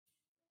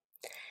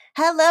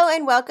Hello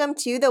and welcome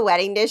to the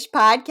Wedding Dish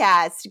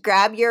Podcast.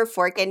 Grab your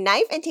fork and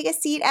knife and take a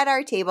seat at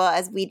our table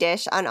as we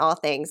dish on all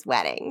things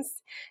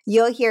weddings.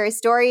 You'll hear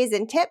stories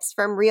and tips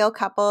from real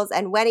couples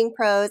and wedding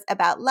pros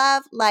about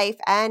love, life,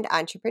 and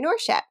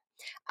entrepreneurship.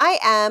 I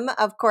am,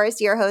 of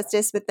course, your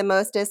hostess with the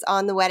mostest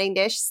on the Wedding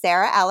Dish,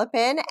 Sarah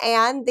Alapin,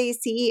 and the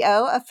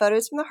CEO of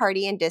Photos from the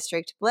Hardy and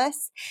District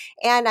Bliss.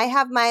 And I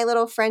have my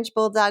little French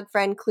bulldog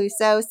friend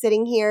Clouseau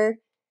sitting here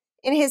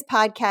in his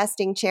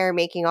podcasting chair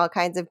making all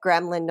kinds of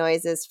gremlin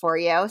noises for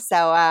you.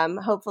 So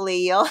hopefully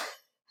you'll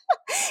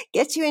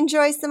get to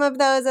enjoy some of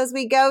those as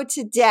we go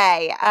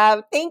today.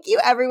 Thank you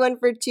everyone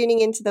for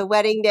tuning into the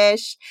Wedding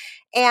Dish.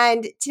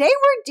 And today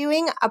we're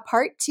doing a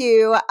part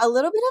 2, a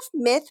little bit of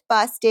myth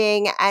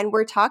busting, and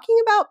we're talking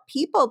about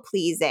people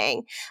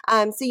pleasing.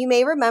 So you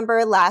may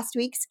remember last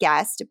week's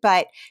guest,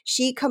 but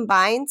she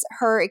combines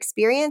her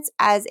experience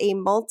as a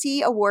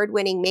multi-award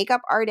winning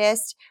makeup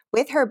artist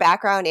with her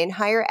background in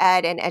higher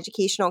ed and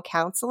educational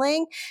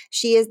counseling.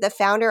 She is the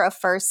founder of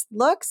First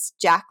Looks,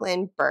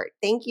 Jacqueline Burt.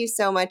 Thank you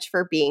so much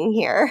for being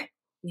here.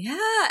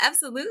 Yeah,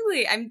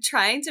 absolutely. I'm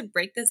trying to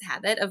break this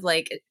habit of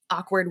like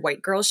awkward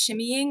white girl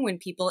shimmying when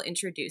people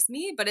introduce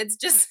me, but it's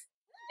just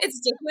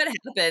what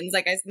happens.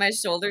 Like my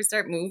shoulders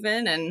start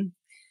moving and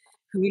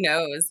who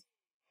knows?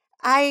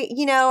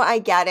 I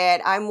get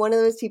it. I'm one of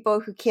those people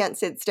who can't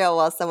sit still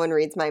while someone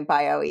reads my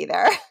bio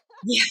either.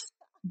 Yeah.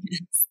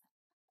 Yes.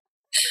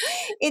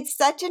 It's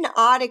such an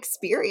odd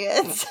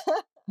experience.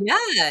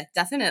 Yeah,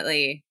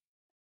 definitely.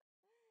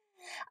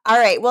 All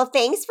right. Well,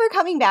 thanks for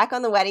coming back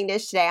on the Wedding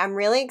Dish today. I'm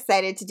really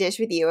excited to dish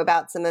with you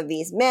about some of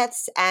these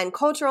myths and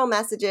cultural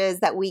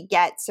messages that we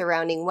get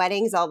surrounding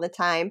weddings all the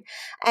time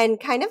and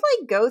kind of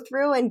like go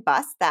through and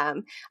bust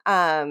them.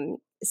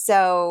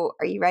 So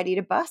are you ready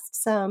to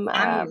bust some?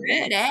 I'm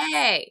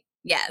ready.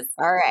 Yes.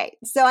 All right.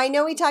 So I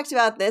know we talked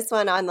about this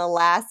one on the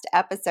last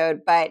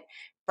episode, but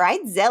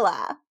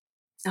Bridezilla.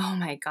 Oh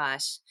my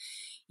gosh.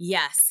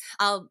 Yes.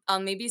 I'll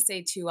maybe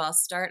say too, I'll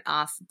start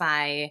off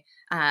by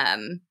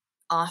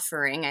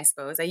offering, I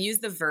suppose. I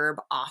use the verb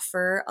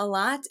offer a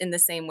lot in the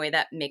same way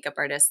that makeup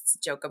artists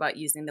joke about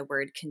using the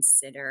word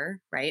consider,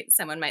 right?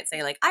 Someone might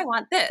say like, I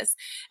want this.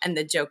 And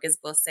the joke is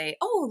we'll say,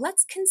 oh,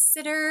 let's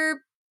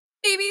consider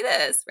maybe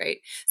this, right?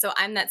 So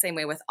I'm that same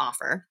way with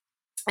offer.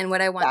 And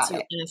what I want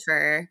to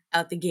offer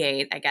out the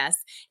gate, I guess,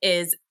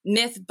 is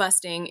myth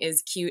busting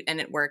is cute and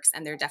it works.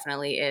 And there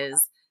definitely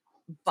is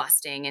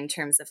busting in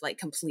terms of like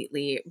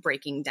completely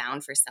breaking down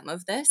for some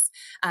of this.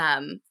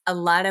 A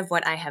lot of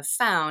what I have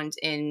found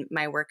in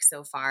my work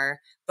so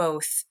far,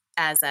 both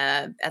as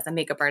a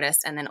makeup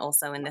artist and then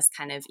also in this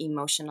kind of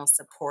emotional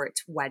support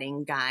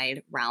wedding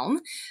guide realm,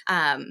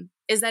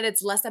 is that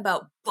it's less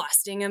about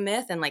busting a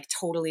myth and like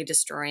totally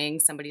destroying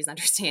somebody's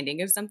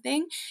understanding of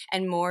something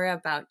and more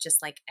about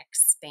just like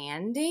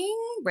expanding,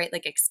 right?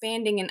 Like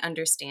expanding and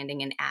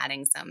understanding and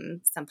adding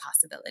some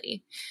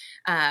possibility.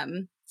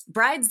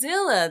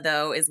 Bridezilla,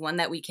 though, is one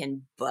that we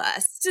can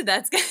bust.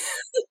 That's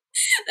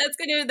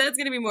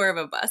gonna be more of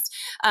a bust.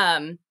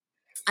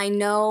 I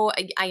know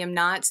I am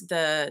not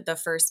the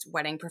first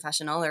wedding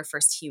professional or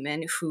first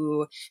human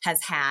who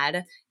has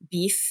had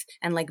beef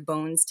and like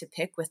bones to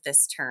pick with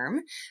this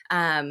term.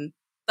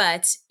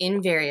 But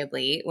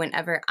invariably,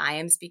 whenever I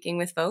am speaking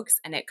with folks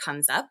and it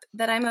comes up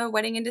that I'm a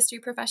wedding industry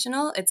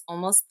professional, it's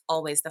almost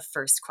always the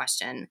first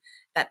question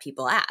that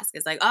people ask.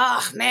 It's like,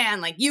 oh man,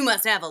 like you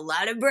must have a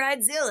lot of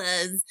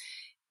bridezillas.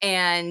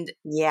 And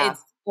Yeah.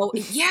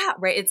 yeah,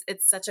 right.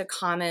 It's such a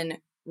common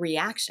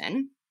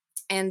reaction.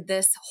 And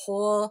this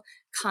whole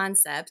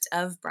concept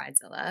of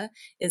bridezilla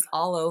is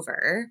all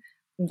over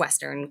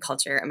Western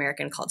culture,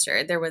 American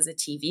culture. There was a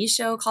TV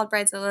show called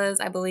Bridezillas,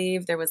 I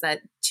believe. There was that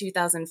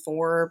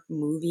 2004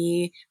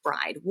 movie,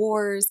 Bride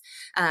Wars.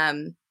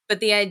 But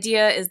the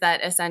idea is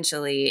that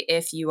essentially,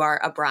 if you are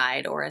a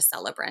bride or a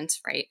celebrant,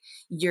 right,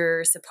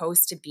 you're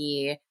supposed to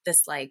be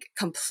this like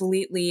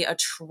completely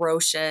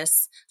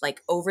atrocious,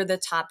 like over the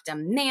top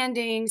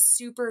demanding,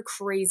 super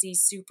crazy,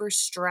 super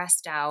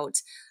stressed out,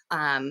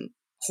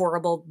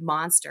 horrible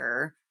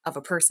monster of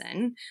a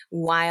person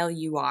while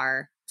you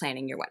are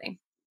planning your wedding.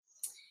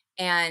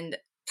 And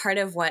part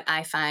of what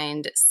I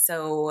find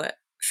so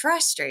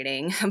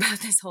frustrating about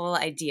this whole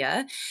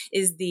idea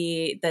is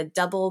the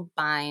double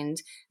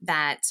bind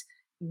that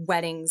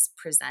weddings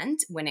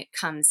present when it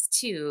comes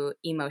to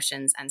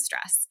emotions and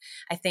stress.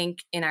 I think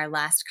in our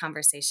last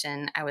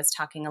conversation, I was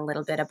talking a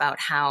little bit about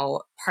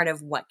how part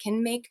of what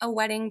can make a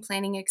wedding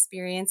planning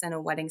experience and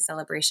a wedding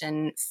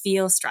celebration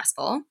feel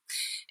stressful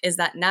is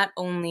that not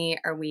only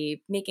are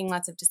we making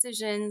lots of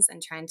decisions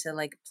and trying to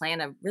like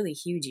plan a really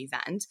huge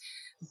event,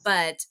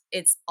 but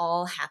it's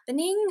all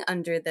happening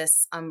under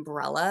this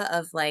umbrella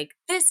of like,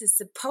 this is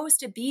supposed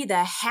to be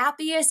the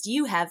happiest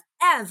you have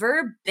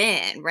ever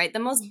been, right? The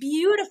most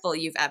beautiful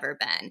you've ever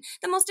been,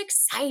 the most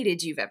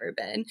excited you've ever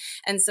been.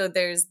 And so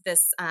there's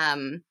this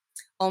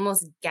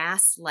almost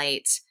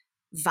gaslight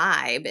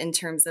vibe in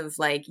terms of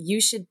like,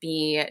 you should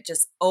be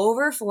just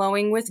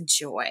overflowing with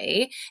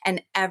joy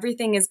and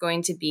everything is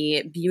going to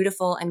be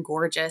beautiful and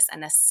gorgeous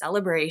and a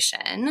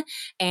celebration.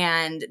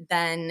 And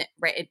then,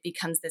 right, it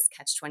becomes this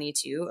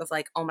catch-22 of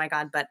like, oh my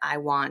God, but I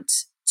want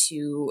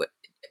to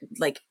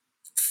like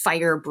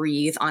fire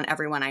breathe on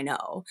everyone I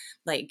know.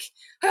 Like,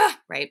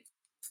 right.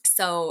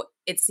 So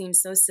it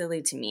seems so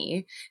silly to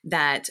me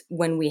that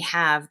when we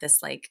have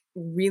this like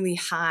really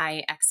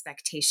high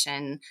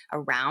expectation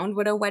around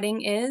what a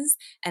wedding is,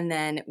 and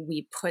then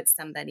we put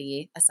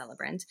somebody, a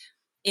celebrant,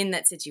 in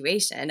that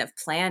situation of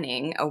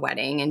planning a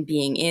wedding and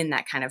being in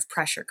that kind of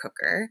pressure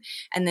cooker.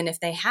 And then if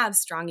they have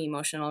strong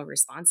emotional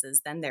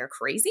responses, then they're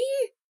crazy.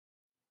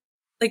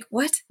 Like,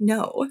 what?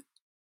 No.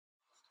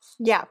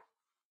 Yeah.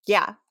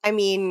 Yeah. I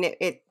mean,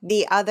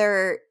 the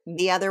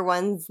other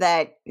ones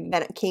that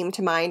came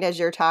to mind as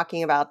you're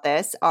talking about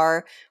this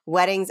are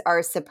weddings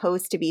are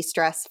supposed to be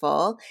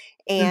stressful,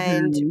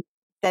 and Mm-hmm.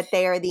 that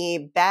they are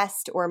the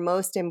best or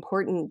most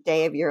important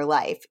day of your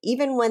life,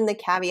 even when the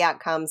caveat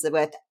comes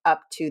with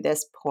up to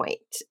this point.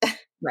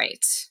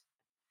 Right.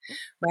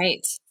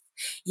 Right.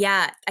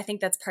 Yeah, I think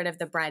that's part of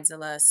the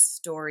Bridezilla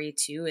story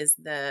too, is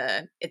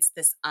it's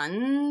this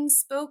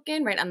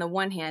unspoken, right? On the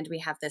one hand, we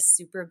have this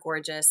super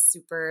gorgeous,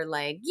 super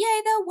like,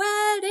 yay, the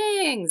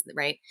weddings,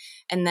 right?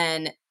 And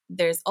then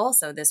there's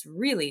also this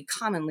really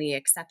commonly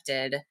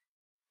accepted,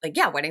 like,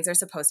 yeah, weddings are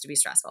supposed to be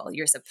stressful.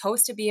 You're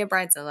supposed to be a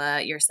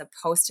bridezilla. You're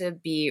supposed to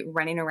be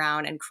running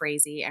around and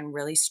crazy and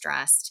really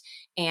stressed.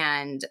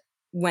 And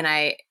when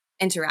I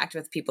interact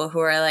with people who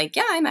are like,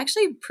 yeah, I'm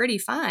actually pretty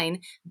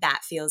fine,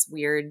 that feels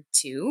weird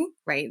too,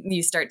 right?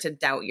 You start to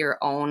doubt your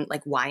own,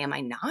 like, why am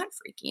I not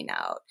freaking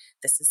out?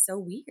 This is so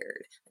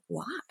weird. Like,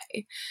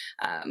 why?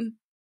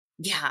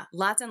 Yeah,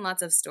 lots and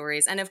lots of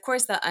stories. And of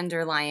course, the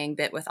underlying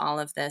bit with all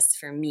of this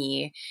for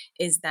me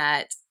is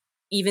that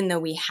even though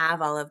we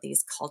have all of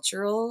these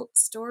cultural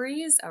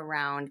stories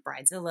around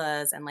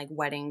bridezillas and like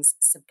weddings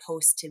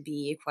supposed to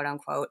be, quote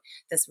unquote,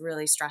 this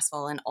really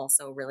stressful and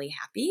also really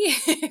happy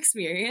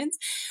experience,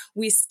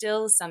 we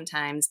still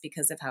sometimes,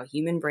 because of how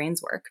human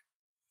brains work,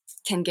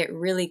 can get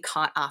really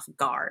caught off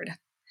guard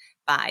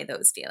by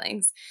those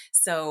feelings.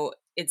 So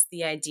it's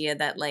the idea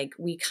that like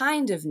we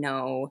kind of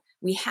know,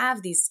 we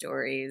have these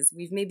stories,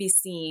 we've maybe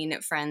seen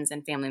friends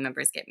and family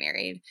members get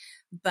married,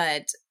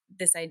 but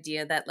this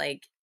idea that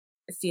like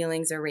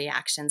feelings or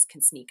reactions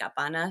can sneak up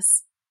on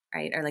us,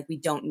 right? Or like we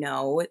don't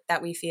know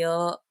that we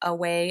feel a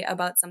way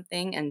about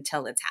something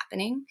until it's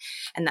happening.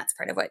 And that's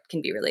part of what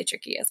can be really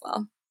tricky as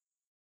well.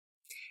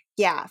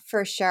 Yeah,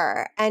 for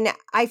sure. And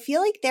I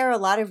feel like there are a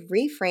lot of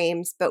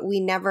reframes, but we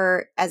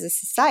never, as a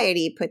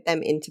society, put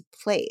them into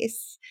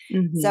place. So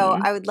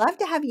Mm-hmm. I would love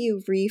to have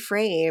you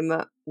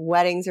reframe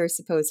weddings are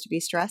supposed to be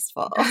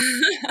stressful.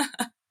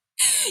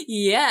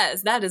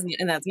 Yes, that's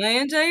my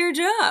entire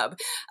job.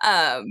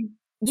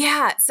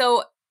 Yeah,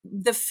 so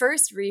the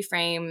first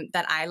reframe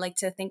that I like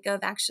to think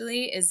of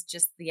actually is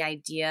just the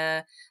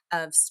idea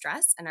of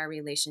stress and our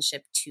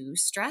relationship to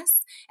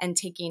stress, and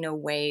taking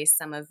away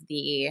some of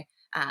the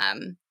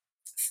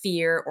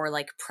fear or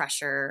like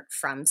pressure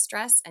from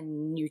stress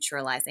and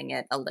neutralizing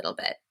it a little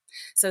bit.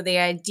 So the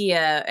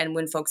idea, and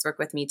when folks work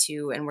with me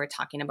too, and we're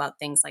talking about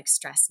things like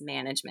stress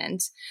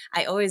management,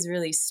 I always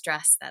really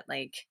stress that,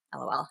 like,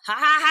 LOL, ha ha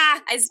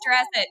ha, I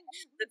stress it.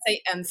 Let's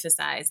say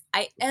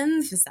I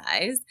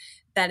emphasize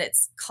that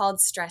it's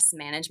called stress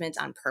management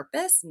on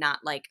purpose, not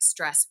like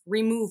stress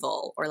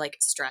removal or like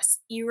stress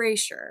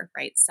erasure,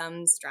 right?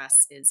 Some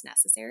stress is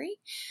necessary.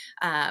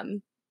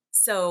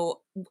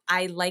 So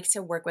I like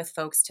to work with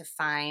folks to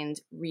find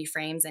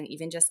reframes and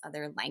even just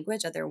other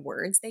language, other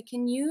words they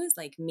can use.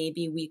 Like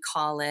maybe we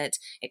call it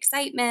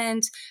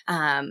excitement,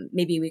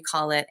 maybe we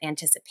call it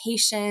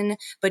anticipation,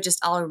 but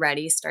just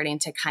already starting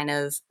to kind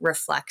of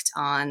reflect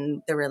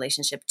on the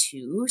relationship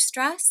to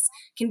stress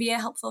can be a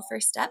helpful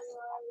first step.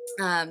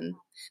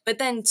 But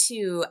then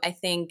too, I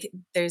think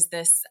there's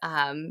this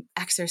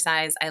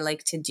exercise I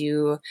like to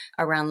do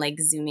around like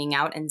zooming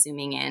out and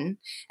zooming in.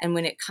 And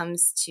when it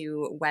comes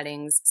to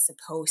weddings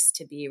supposed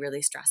to be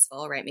really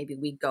stressful, right? Maybe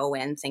we go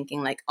in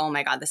thinking like, oh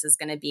my God, this is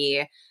going to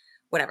be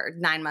whatever,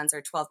 9 months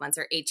or 12 months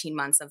or 18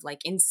 months of like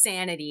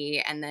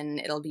insanity. And then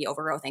it'll be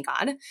over. Oh, thank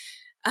God.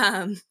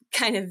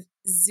 Kind of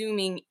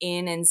zooming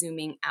in and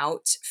zooming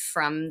out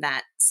from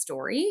that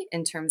story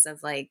in terms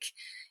of like,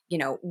 you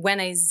know, when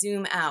I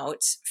zoom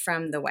out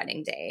from the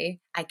wedding day,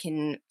 I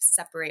can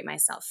separate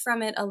myself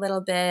from it a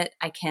little bit.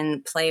 I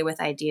can play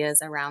with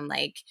ideas around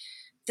like,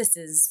 this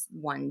is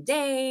one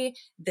day,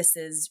 this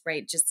is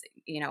right, just,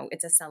 you know,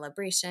 it's a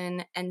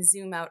celebration. And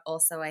zoom out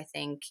also, I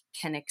think,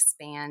 can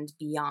expand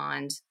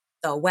beyond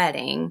the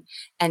wedding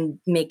and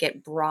make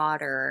it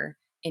broader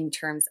in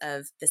terms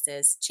of this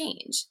is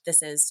change,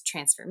 this is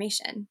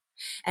transformation.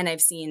 And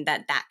I've seen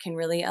that that can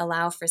really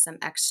allow for some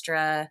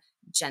extra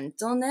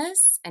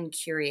gentleness and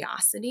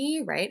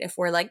curiosity, right? If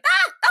we're like,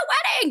 the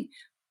wedding,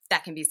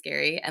 that can be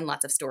scary and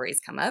lots of stories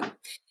come up.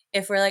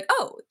 If we're like,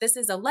 oh, this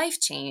is a life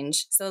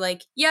change. So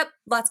like, yep,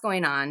 lots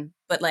going on,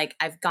 but like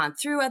I've gone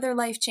through other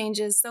life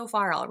changes so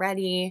far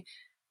already.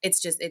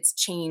 it's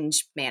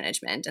change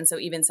management. And so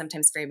even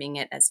sometimes framing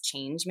it as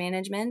change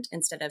management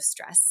instead of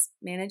stress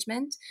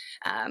management,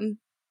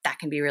 that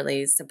can be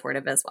really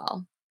supportive as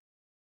well.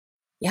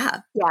 Yeah.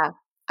 Yeah.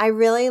 I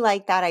really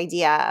like that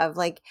idea of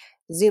like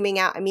zooming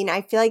out. I mean,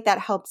 I feel like that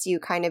helps you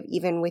kind of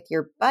even with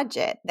your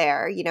budget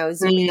there,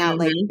 zooming out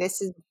like Mhm.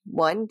 this is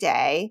one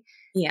day.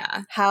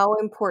 Yeah. How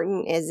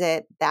important is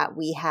it that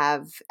we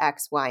have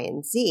X, Y,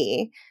 and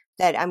Z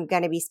that I'm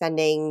going to be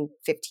spending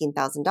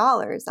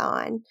 $15,000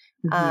 on?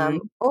 Mhm.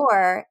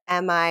 Or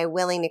am I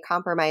willing to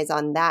compromise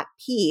on that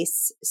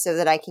piece so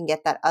that I can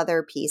get that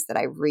other piece that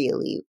I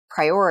really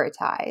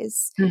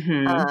prioritize?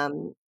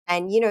 Mhm.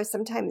 And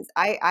sometimes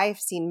I've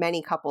seen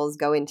many couples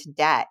go into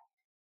debt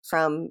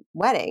from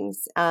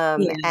weddings,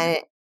 Yeah.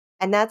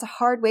 and that's a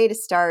hard way to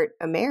start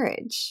a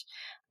marriage.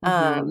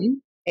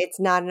 Mhm. It's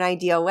not an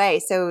ideal way.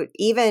 So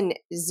even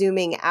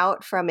zooming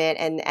out from it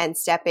and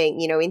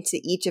stepping, into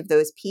each of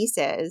those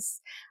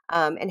pieces,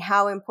 and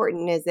how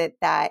important is it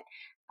that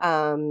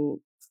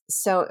um,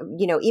 so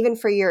even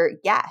for your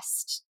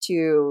guest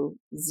to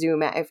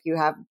zoom out, if you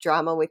have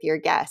drama with your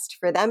guest,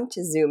 for them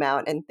to zoom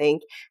out and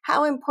think,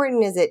 how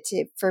important is it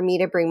for me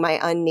to bring my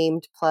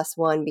unnamed plus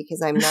one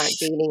because I'm not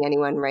dating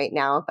anyone right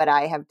now, but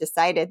I have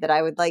decided that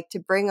I would like to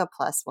bring a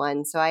plus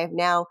one. So I have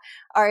now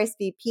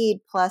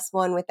RSVP'd plus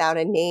one without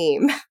a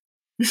name.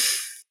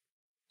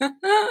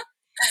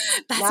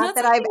 That's Not not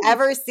that I've something.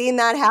 ever seen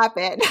that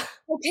happen.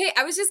 Okay,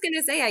 I was just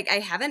gonna say I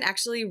haven't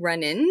actually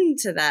run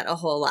into that a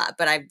whole lot,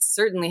 but I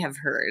certainly have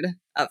heard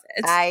of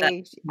it. That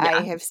I yeah.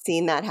 have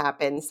seen that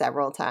happen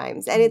several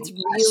times, Oh and it's my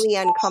gosh. really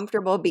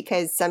uncomfortable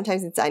because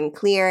sometimes it's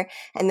unclear,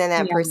 and then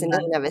that person Yeah.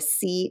 doesn't have a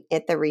seat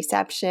at the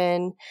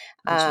reception.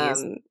 Oh,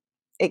 geez.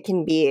 It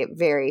can be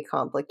very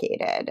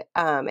complicated,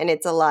 and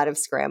it's a lot of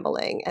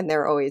scrambling, and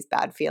there are always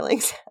bad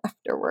feelings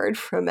afterward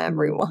from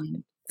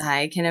everyone. Mhm.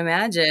 I can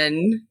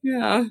imagine.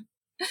 Yeah.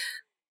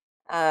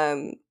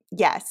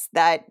 Yes,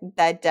 that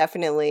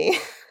definitely.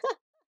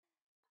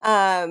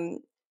 Um,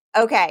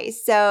 okay,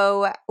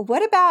 so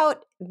what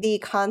about the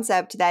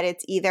concept that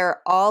it's either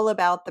all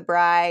about the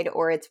bride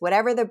or it's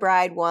whatever the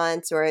bride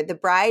wants or the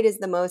bride is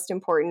the most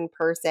important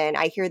person?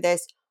 I hear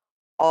this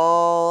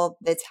all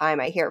the time.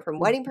 I hear it from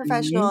wedding Mhm.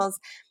 professionals.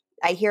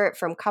 I hear it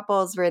from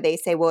couples where they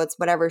say, well, it's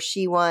whatever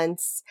she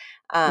wants.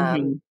 Um,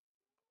 Mhm.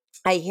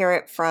 I hear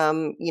it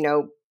from,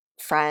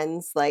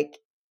 friends. Like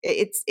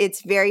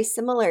it's very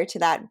similar to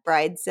that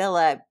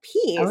bridezilla Oh,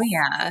 piece,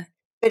 yeah.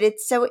 but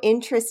it's so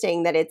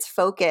interesting that it's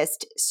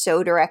focused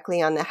so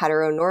directly on the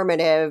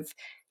heteronormative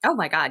Oh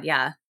my god,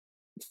 yeah.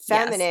 Yes.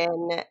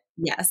 feminine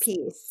Yes.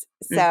 piece.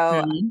 So,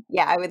 Mhm.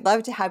 yeah, I would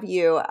love to have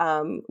you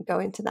go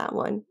into that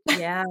one.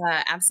 Yeah,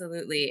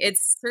 absolutely.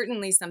 It's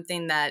certainly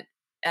something that,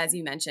 as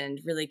you mentioned,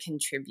 really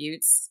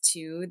contributes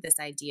to this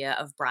idea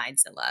of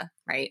bridezilla,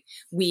 right?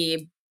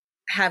 We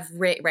have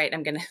right.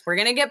 We're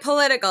gonna get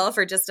political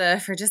for just a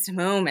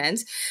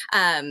moment.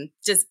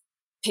 Just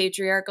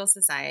patriarchal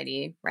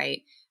society,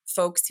 right?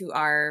 Folks who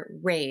are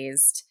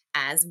raised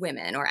as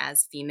women or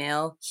as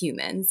female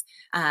humans,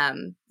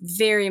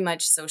 very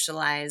much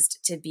socialized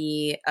to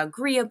be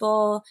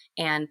agreeable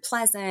and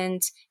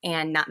pleasant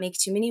and not make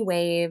too many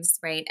waves,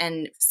 right?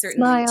 And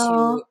certainly to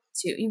Smile.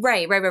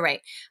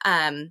 right.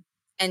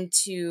 And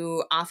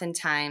to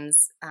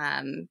oftentimes,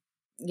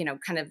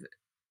 kind of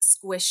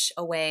squish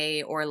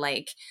away or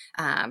like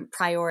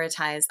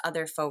prioritize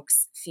other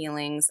folks'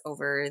 feelings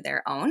over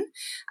their own.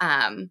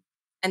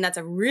 And that's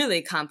a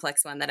really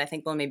complex one that I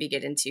think we'll maybe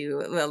get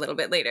into a little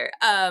bit later.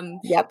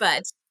 Yep.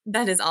 But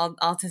that is all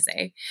to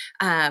say.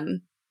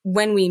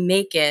 When we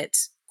make it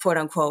quote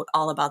unquote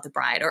all about the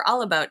bride or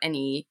all about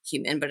any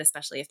human, but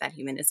especially if that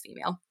human is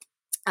female,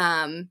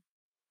 um,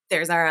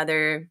 there's our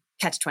other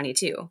catch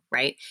 22,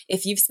 right?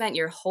 If you've spent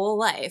your whole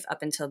life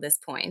up until this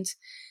point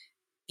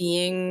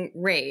being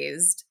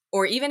raised,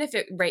 or even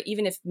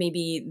if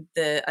maybe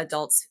the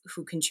adults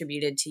who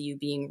contributed to you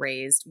being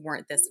raised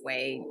weren't this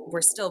way,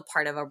 we're still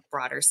part of a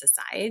broader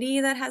society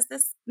that has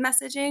this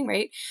messaging,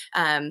 right?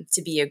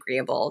 To be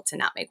agreeable, to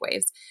not make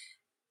waves.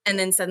 And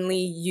then suddenly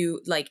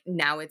you like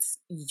now it's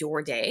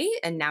your day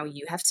and now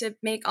you have to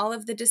make all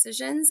of the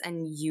decisions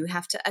and you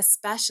have to,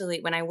 especially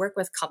when I work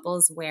with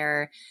couples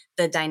where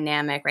the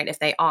dynamic, right, if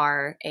they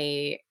are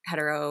a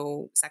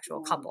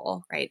heterosexual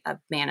couple, right, a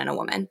man and a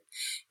woman,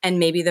 and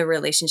maybe the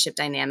relationship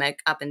dynamic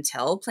up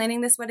until planning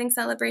this wedding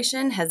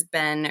celebration has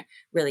been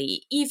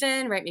really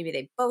even, right? Maybe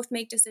they both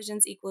make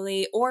decisions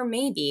equally, or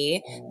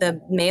maybe the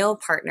male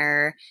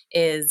partner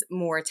is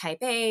more type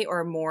A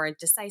or more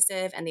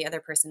decisive, and the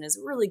other person is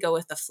really go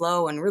with the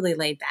flow and really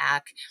laid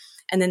back.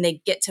 And then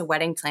they get to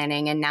wedding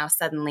planning, and now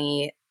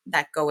suddenly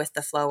that go with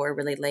the flow or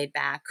really laid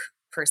back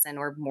person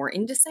or more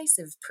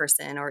indecisive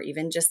person or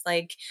even just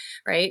like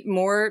right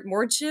more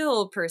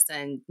chill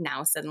person,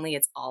 now suddenly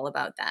it's all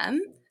about them.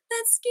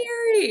 That's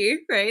scary,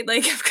 right?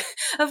 Like,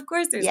 of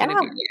course there's going to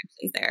be Yeah.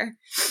 reactions there.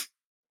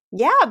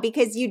 Yeah,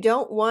 because you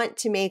don't want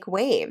to make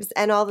waves.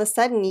 And all of a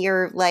sudden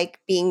you're like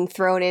being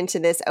thrown into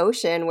this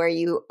ocean where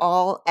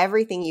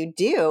everything you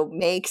do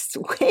makes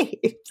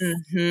waves.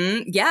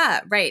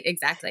 Yeah, right.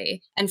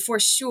 Exactly. And for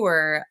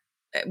sure,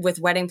 with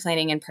wedding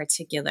planning in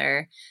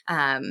particular,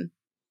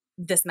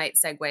 this might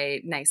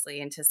segue nicely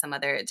into some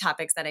other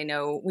topics that I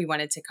know we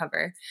wanted to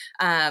cover.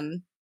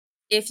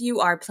 If you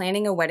are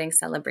planning a wedding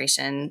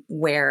celebration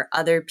where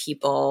other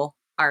people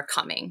are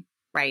coming,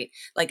 right?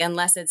 Like,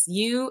 unless it's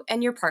you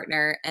and your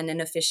partner and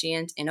an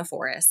officiant in a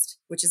forest,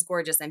 which is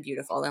gorgeous and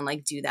beautiful, and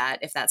like do that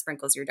if that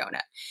sprinkles your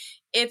donut.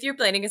 If you're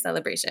planning a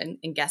celebration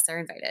and guests are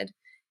invited,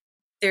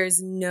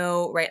 there's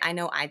no, right? I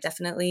know I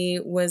definitely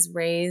was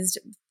raised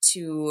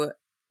to,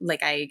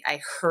 like, I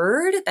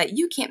heard that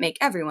you can't make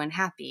everyone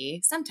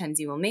happy. Sometimes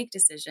you will make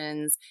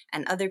decisions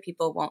and other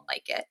people won't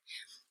like it.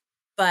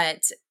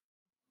 But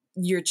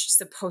you're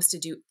supposed to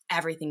do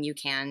everything you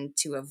can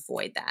to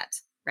avoid that,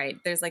 right?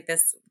 There's like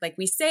this, like,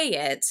 we say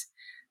it,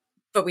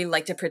 but we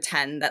like to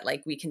pretend that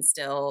like we can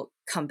still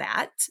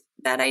combat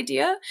that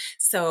idea.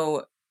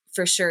 So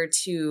for sure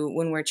too,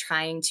 when we're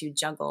trying to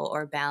juggle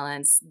or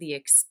balance the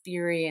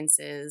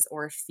experiences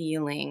or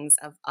feelings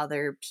of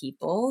other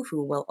people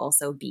who will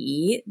also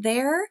be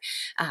there,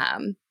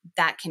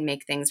 that can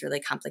make things really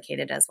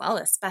complicated as well,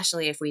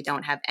 especially if we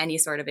don't have any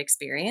sort of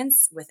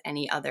experience with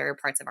any other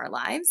parts of our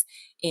lives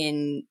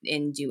in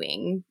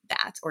doing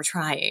that or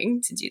trying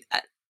to do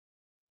that.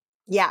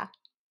 Yeah.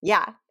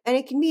 Yeah. And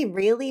it can be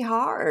really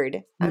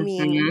hard. I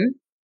mean,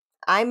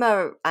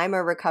 Mm-hmm. I'm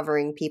a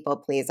recovering people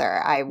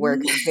pleaser. I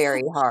work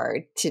very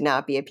hard to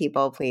not be a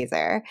people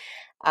pleaser.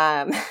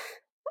 Um,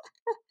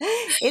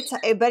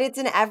 but it's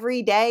an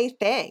everyday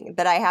thing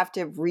that I have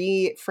to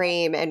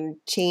reframe and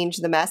change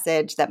the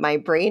message that my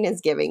brain is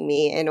giving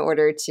me in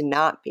order to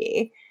not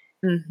be.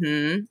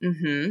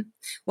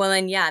 Well,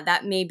 and yeah,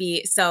 that may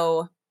be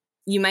so.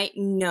 You might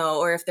know,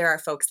 or if there are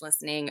folks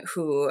listening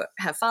who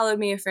have followed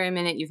me for a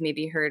minute, you've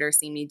maybe heard or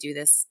seen me do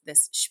this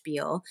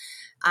spiel.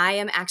 I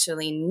am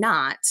actually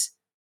not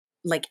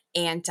like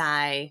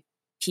anti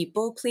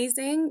people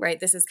pleasing, right?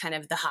 This is kind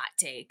of the hot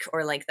take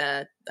or like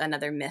the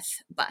another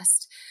myth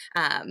bust.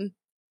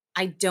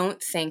 I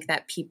don't think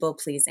that people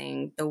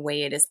pleasing, the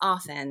way it is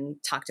often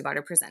talked about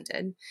or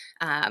presented,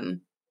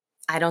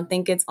 I don't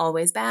think it's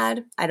always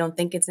bad. I don't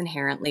think it's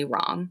inherently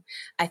wrong.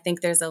 I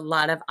think there's a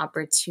lot of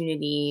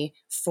opportunity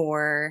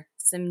for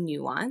some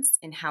nuance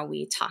in how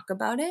we talk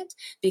about it,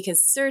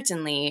 because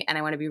certainly, and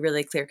I want to be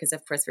really clear, because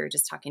of course we were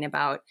just talking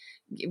about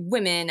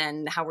women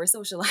and how we're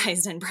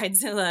socialized and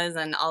bridezillas,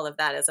 and all of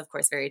that is of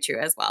course very true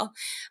as well.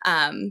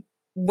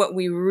 What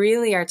we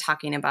really are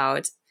talking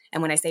about,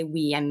 and when I say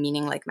we, I'm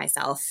meaning like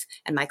myself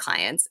and my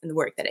clients and the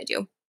work that I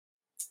do,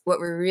 what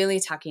we're really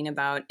talking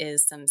about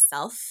is some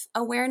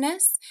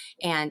self-awareness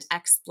and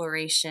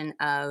exploration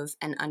of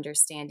an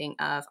understanding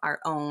of our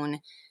own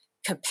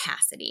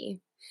capacity.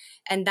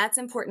 And that's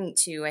important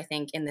too, I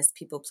think, in this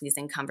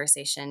people-pleasing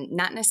conversation,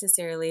 not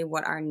necessarily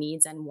what our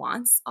needs and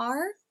wants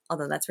are,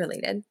 although that's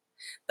related,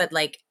 but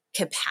like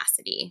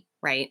capacity,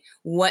 right?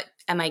 What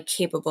am I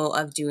capable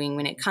of doing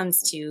when it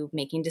comes to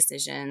making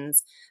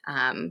decisions,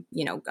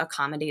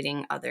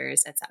 accommodating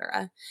others,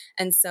 etc.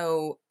 And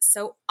so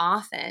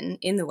often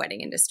in the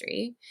wedding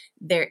industry,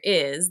 there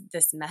is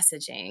this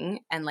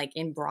messaging, and like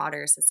in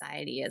broader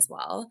society as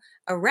well,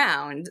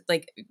 around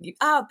like,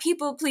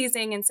 people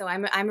pleasing, and so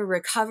I'm a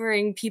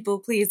recovering people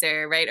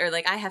pleaser, right? Or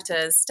like I have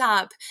to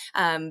stop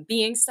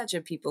being such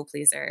a people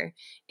pleaser.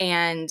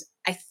 And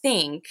I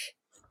think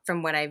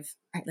from what I've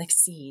like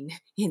seen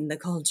in the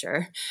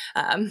culture,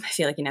 I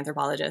feel like an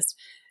anthropologist.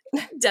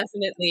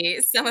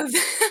 Definitely, some of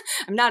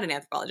I'm not an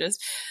anthropologist.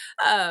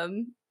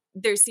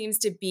 There seems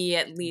to be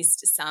at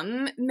least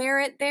some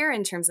merit there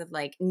in terms of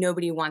like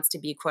nobody wants to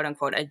be quote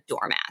unquote a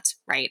doormat,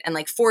 right? And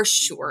like for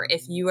sure,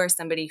 if you are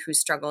somebody who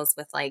struggles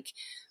with like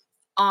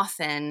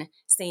often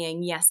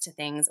saying yes to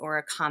things or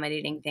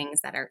accommodating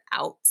things that are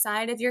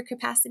outside of your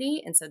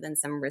capacity. And so then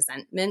some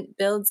resentment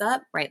builds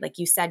up, right? Like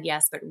you said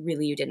yes, but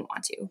really you didn't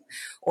want to.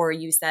 Or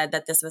you said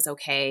that this was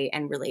okay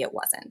and really it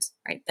wasn't,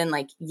 right? Then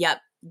like,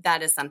 yep,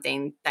 that is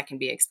something that can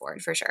be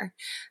explored for sure.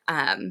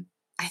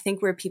 I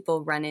think where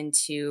people run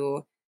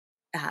into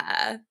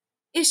uh,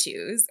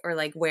 issues, or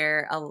like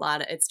where a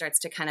lot of it starts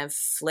to kind of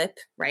flip,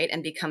 right,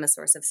 and become a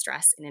source of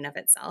stress in and of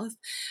itself,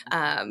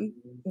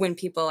 when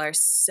people are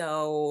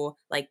so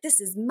like, this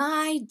is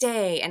my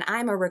day and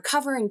I'm a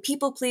recovering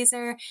people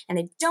pleaser and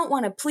I don't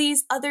want to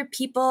please other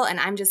people and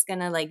I'm just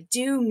gonna like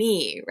do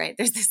me, right?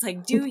 There's this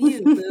like do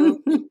you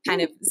boo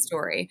kind of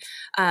story,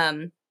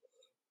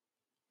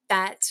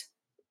 that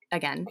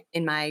again,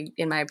 in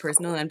my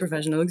personal and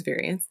professional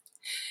experience,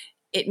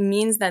 it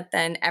means that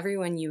then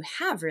everyone you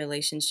have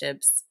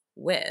relationships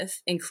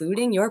with,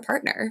 including your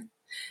partner,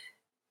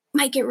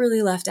 might get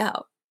really left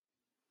out,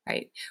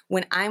 right?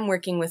 When I'm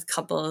working with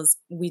couples,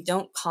 we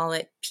don't call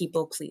it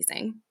people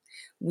pleasing.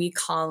 We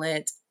call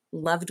it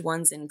loved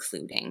ones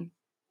including,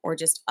 or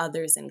just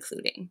others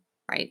including.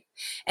 right?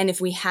 And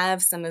if we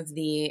have some of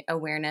the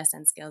awareness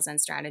and skills and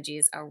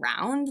strategies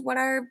around what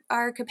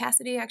our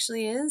capacity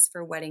actually is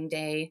for wedding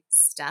day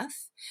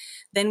stuff,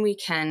 then we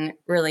can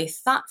really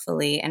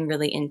thoughtfully and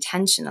really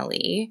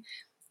intentionally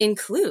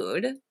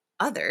include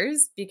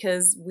others,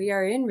 because we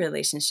are in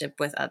relationship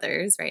with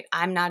others, right?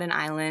 I'm not an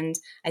island.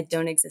 I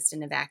don't exist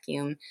in a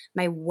vacuum.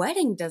 My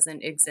wedding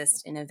doesn't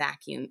exist in a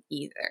vacuum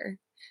either.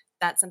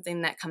 That's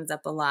something that comes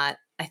up a lot,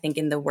 I think,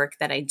 in the work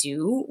that I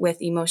do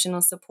with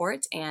emotional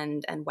support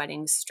and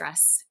wedding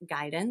stress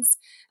guidance.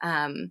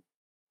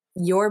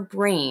 Your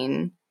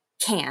brain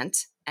can't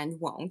and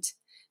won't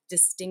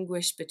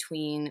distinguish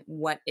between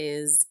what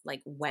is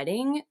like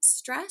wedding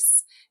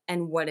stress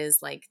and what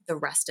is like the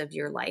rest of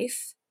your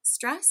life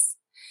stress.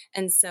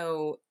 And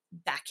so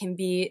that can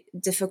be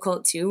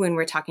difficult too when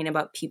we're talking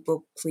about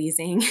people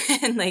pleasing.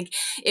 And like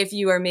if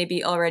you are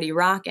maybe already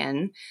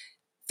rocking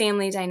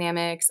family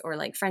dynamics or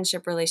like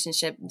friendship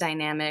relationship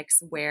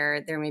dynamics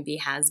where there maybe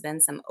has been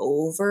some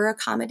over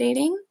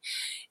accommodating,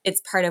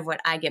 it's part of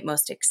what I get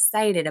most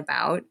excited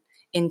about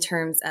in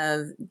terms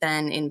of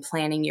then in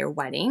planning your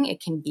wedding.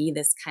 It can be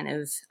this kind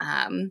of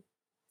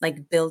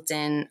like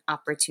built-in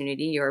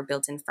opportunity or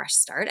built-in fresh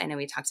start. I know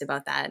we talked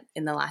about that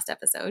in the last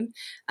episode,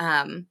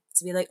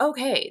 to be like,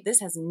 okay, this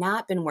has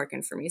not been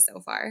working for me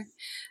so far.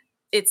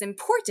 It's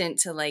important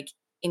to like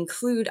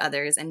include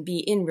others and be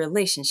in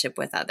relationship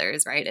with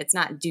others, right? It's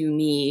not do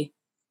me.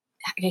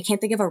 I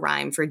can't think of a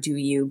rhyme for do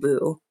you,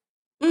 boo.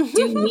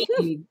 Do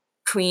me,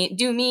 queen.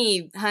 Do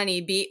me, honey,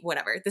 be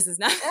whatever. This is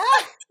not.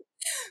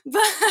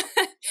 But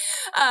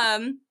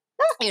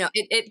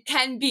it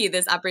can be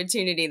this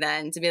opportunity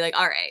then to be like,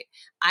 all right,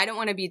 I don't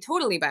want to be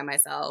totally by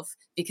myself,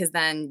 because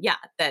then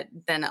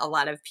then a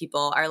lot of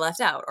people are left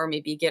out or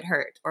maybe get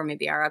hurt or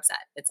maybe are upset,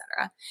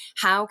 etc.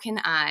 How can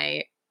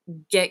I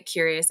get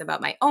curious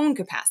about my own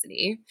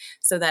capacity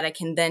so that I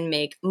can then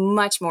make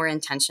much more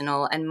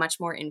intentional and much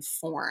more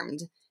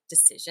informed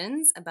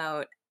decisions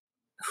about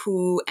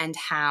who and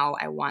how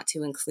I want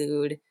to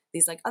include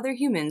these like other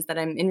humans that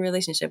I'm in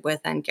relationship with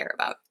and care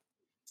about.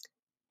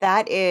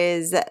 That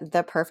is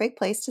the perfect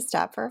place to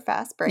stop for a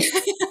fast break.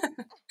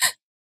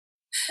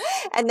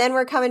 And then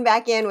we're coming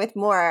back in with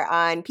more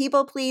on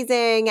people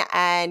pleasing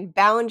and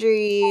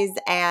boundaries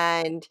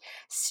and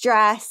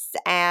stress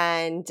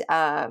and,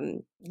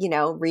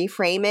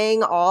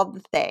 reframing all the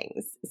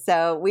things.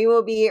 So we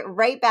will be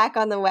right back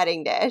on the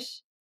wedding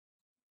dish.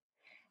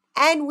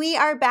 And we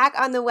are back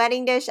on the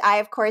wedding dish. I,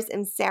 of course,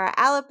 am Sarah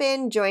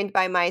Alapin, joined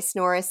by my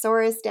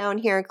Snorosaurus down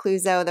here,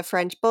 Cluzo, the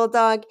French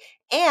Bulldog,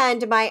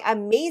 and my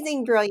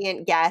amazing,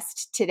 brilliant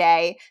guest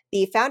today,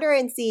 the founder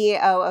and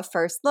CEO of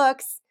First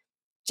Looks,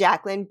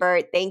 Jacqueline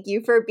Burt. Thank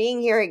you for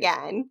being here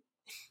again.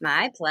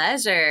 My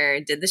pleasure.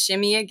 Did the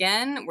shimmy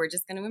again. We're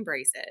just going to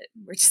embrace it.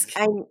 We're just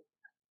going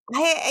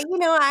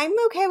I'm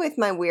okay with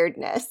my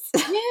weirdness.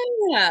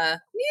 Yeah.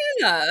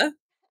 At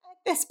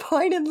this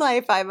point in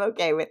life, I'm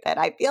okay with it.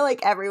 I feel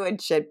like everyone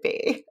should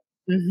be.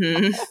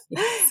 Mm-hmm.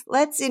 Yes.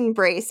 Let's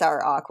embrace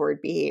our awkward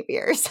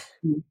behaviors.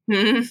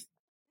 Mm-hmm.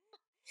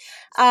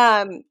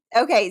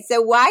 Okay,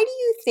 so why do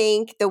you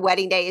think the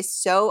wedding day is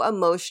so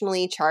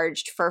emotionally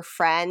charged for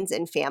friends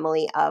and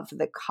family of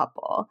the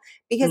couple?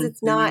 Because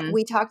it's not,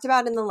 we talked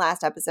about in the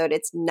last episode,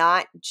 it's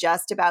not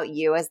just about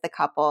you as the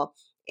couple.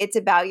 It's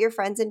about your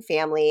friends and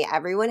family.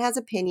 Everyone has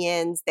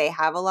opinions. They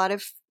have a lot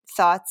of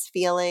thoughts,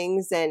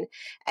 feelings, and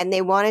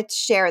they want to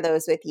share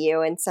those with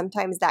you. And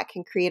sometimes that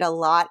can create a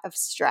lot of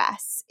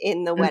stress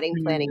in the wedding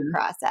planning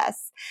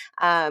process.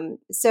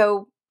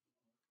 So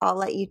I'll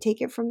let you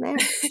take it from there.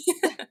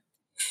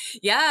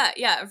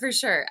 Yeah, for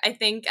sure. I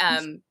think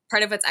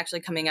part of what's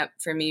actually coming up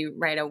for me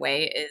right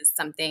away is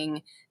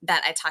something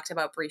that I talked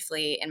about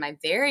briefly in my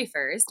very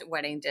first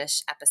Wedding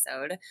Dish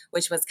episode,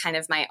 which was kind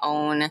of my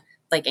own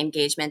like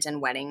engagement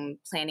and wedding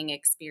planning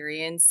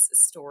experience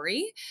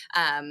story.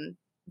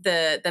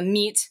 The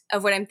meat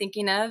of what I'm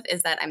thinking of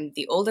is that I'm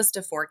the oldest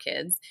of 4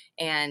 kids,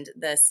 and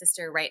the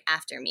sister right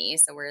after me,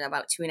 so we're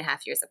about 2.5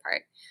 years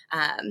apart.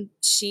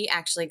 She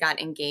actually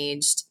got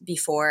engaged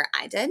before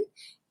I did,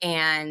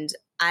 and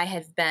I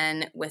had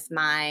been with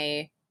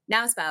my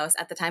now spouse,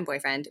 at the time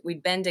boyfriend.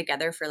 We'd been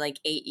together for like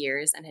 8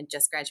 years and had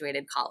just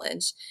graduated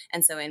college.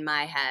 And so in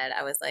my head,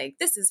 I was like,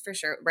 this is for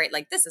sure, right?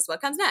 Like, this is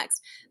what comes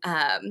next.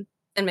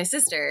 And my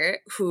sister,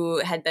 who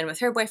had been with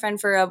her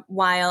boyfriend for a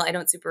while, I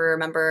don't super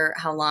remember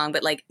how long,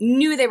 but like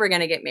knew they were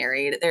going to get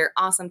married. They're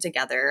awesome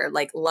together,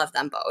 like love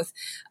them both.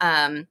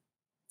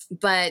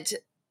 But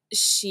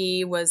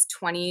she was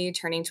 20,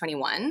 turning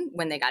 21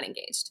 when they got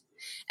engaged.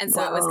 And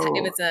so it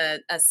was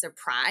a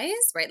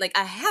surprise, right? Like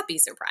a happy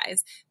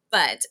surprise.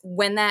 But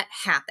when that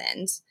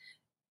happened,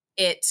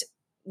 it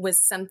was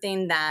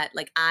something that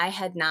like I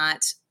had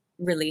not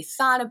really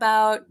thought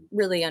about,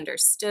 really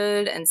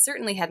understood, and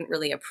certainly hadn't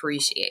really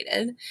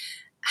appreciated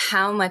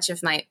how much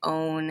of my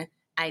own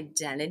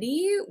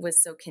identity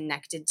was so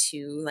connected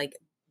to like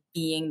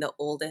being the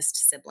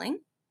oldest sibling.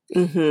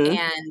 Mm-hmm.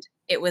 And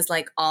it was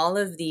like all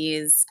of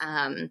these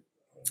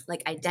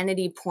like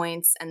identity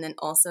points, and then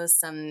also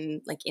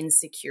some like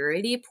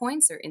insecurity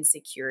points or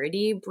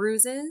insecurity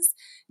bruises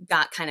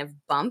got kind of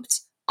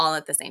bumped all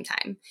at the same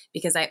time.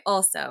 Because I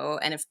also,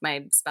 and if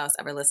my spouse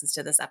ever listens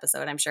to this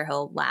episode, I'm sure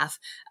he'll laugh.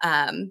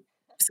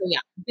 So yeah,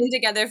 been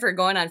together for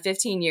going on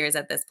 15 years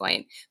at this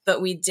point,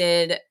 but we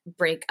did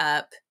break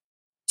up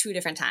 2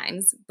 different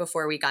times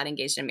before we got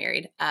engaged and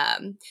married.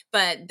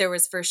 But there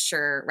was for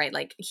sure, right?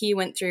 Like he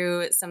went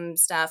through some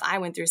stuff, I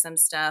went through some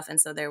stuff. And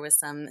so there was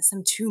some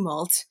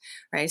tumult,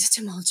 right?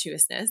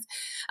 Tumultuousness.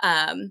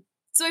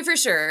 So I for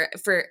sure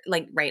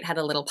right, had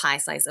a little pie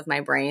slice of my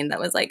brain that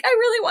was like, I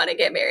really want to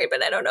get married,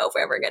 but I don't know if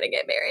we're ever going to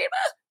get married.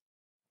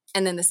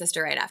 And then the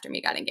sister right after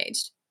me got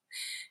engaged.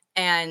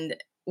 And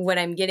what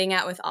I'm getting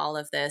at with all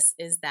of this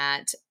is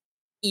that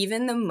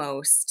even the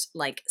most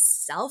like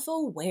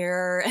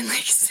self-aware and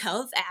like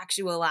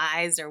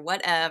self-actualized or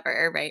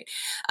whatever, right?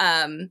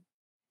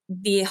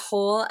 The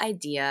whole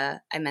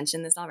idea, I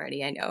mentioned this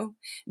already, I know,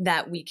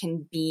 that we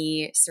can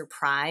be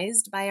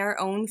surprised by our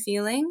own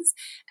feelings,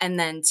 and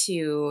then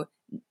to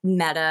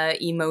meta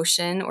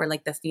emotion or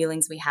like the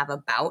feelings we have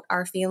about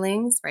our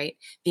feelings, right?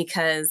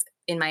 Because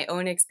in my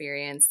own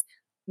experience,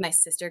 my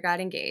sister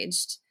got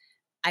engaged.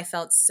 I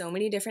felt so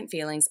many different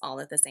feelings all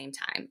at the same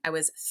time. I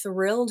was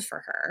thrilled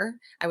for her.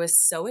 I was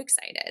so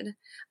excited.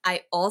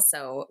 I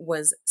also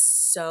was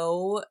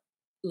so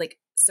like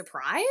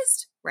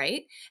surprised,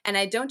 right? And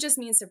I don't just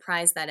mean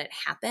surprised that it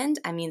happened.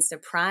 I mean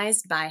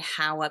surprised by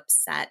how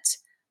upset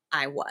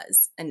I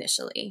was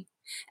initially.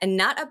 And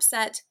not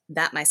upset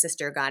that my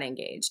sister got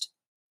engaged,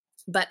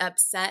 but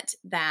upset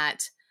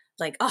that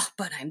like, oh,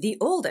 but I'm the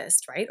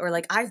oldest, right? Or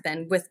like, I've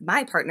been with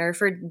my partner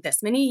for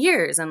this many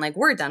years and like,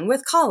 we're done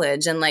with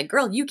college and like,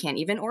 girl, you can't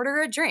even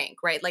order a drink,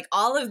 right? Like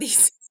all of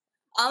these,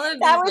 That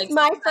was like,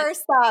 my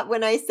first thought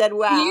when I said,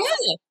 wow.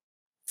 Yeah.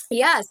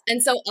 Yes.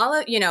 And so all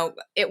of,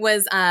 it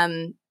was,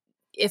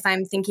 if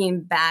I'm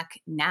thinking back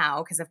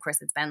now, because of course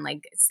it's been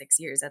like 6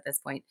 years at this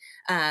point,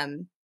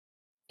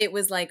 it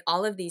was like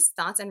all of these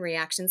thoughts and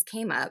reactions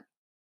came up.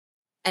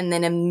 And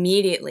then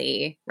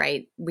immediately,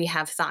 right, we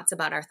have thoughts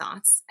about our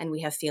thoughts and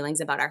we have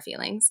feelings about our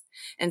feelings.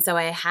 And so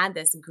I had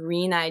this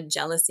green-eyed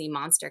jealousy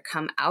monster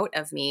come out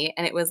of me.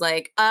 And it was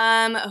like,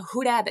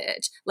 who that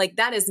bitch? Like,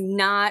 that is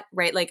not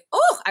right. Like,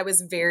 oh, I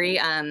was very,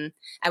 I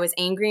was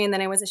angry and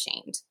then I was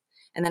ashamed.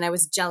 And then I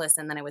was jealous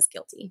and then I was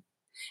guilty.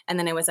 And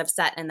then I was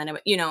upset. And then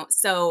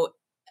so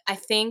I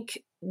think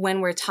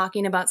when we're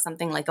talking about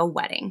something like a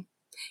wedding,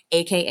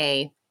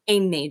 AKA a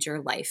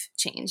major life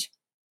change,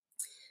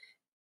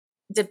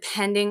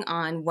 depending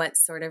on what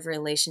sort of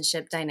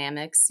relationship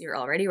dynamics you're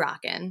already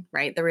rocking,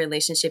 right? The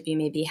relationship you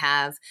maybe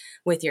have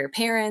with your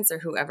parents or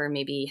whoever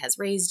maybe has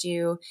raised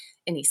you,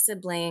 any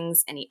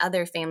siblings, any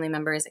other family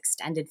members,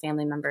 extended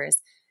family members,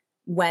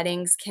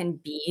 weddings can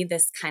be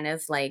this kind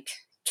of like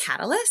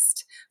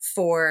catalyst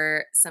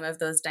for some of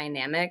those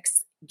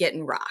dynamics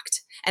getting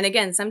rocked. And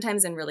again,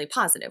 sometimes in really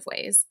positive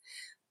ways,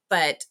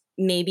 but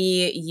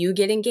maybe you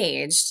get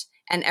engaged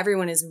and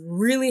everyone is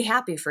really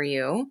happy for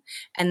you.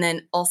 And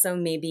then also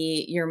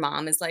maybe your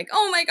mom is like,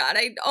 oh my God,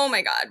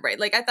 right?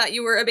 Like, I thought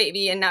you were a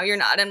baby and now you're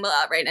not, and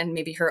blah, right? And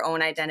maybe her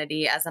own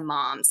identity as a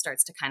mom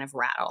starts to kind of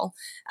rattle.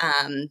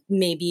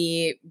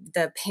 Maybe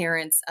the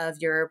parents of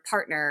your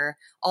partner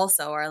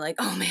also are like,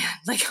 oh man,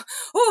 like,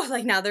 oh,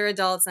 like now they're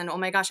adults and oh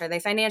my gosh, are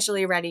they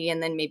financially ready?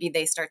 And then maybe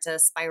they start to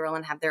spiral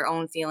and have their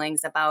own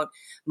feelings about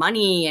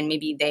money. And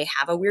maybe they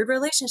have a weird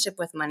relationship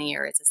with money,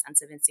 or it's a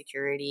sense of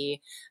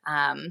insecurity.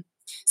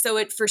 So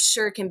it for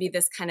sure can be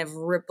this kind of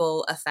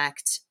ripple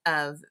effect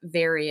of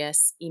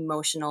various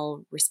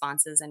emotional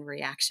responses and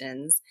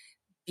reactions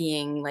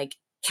being like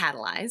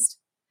catalyzed.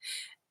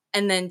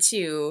 And then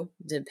two,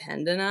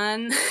 depending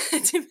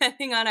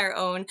on our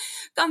own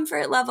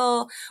comfort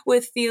level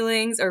with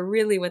feelings, or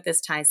really what this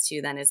ties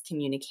to then is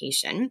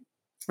communication,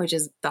 which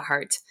is the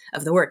heart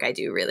of the work I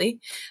do,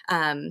 really.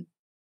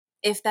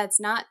 If that's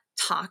not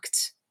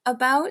talked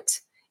about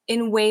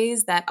in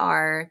ways that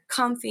are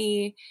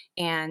comfy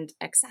and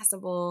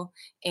accessible,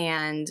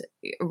 and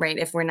right,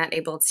 if we're not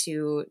able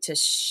to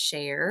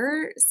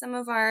share some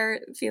of our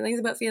feelings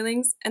about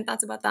feelings and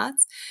thoughts about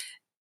thoughts,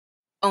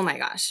 oh my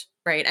gosh,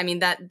 right? I mean,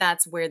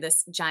 that's where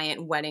this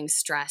giant wedding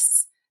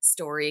stress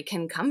story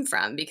can come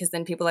from, because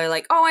then people are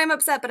like, oh, I'm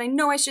upset, but I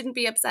know I shouldn't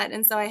be upset.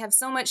 And so I have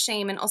so much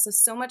shame and also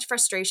so much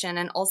frustration.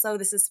 And also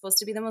this is supposed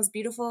to be the most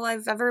beautiful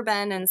I've ever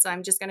been. And so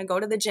I'm just going to go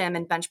to the gym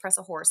and bench press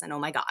a horse. And oh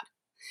my God.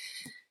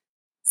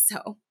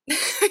 So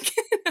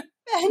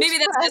maybe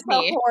that's just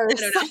me. I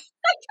don't know.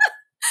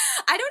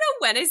 I don't know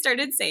when I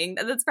started saying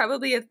that. That's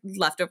probably a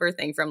leftover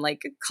thing from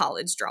like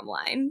college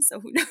drumline. So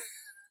who knows?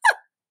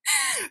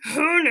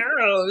 Who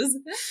knows?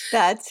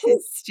 That's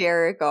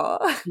hysterical.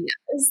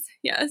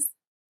 Yes.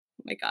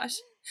 Oh my gosh.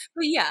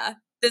 But yeah,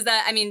 does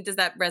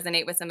that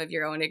resonate with some of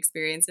your own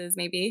experiences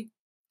maybe?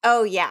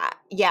 Oh yeah.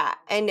 Yeah.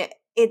 And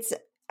it's,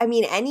 I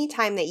mean,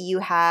 anytime that you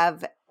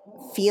have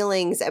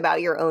feelings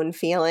about your own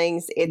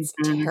feelings, it's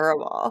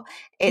terrible.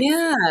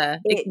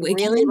 It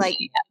really like,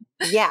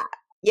 yeah.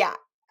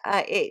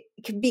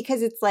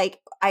 Because it's like,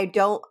 I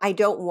don't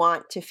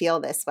want to feel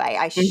this way.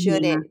 I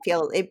shouldn't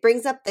feel, it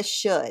brings up the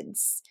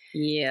shoulds.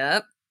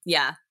 Yep.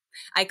 Yeah.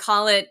 I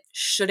call it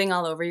shoulding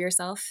all over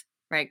yourself,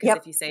 right? Because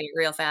if you say it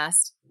real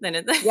fast, then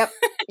it's Yep.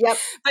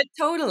 But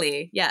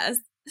totally, yes.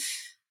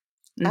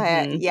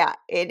 Yeah.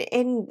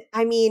 And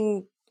I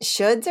mean,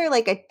 shoulds are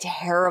like a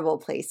terrible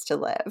place to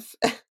live.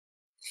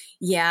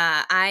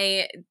 Yeah,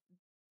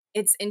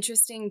 it's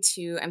interesting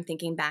too. I'm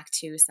thinking back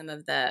to some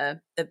of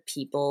the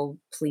people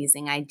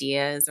pleasing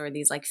ideas or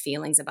these like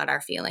feelings about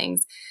our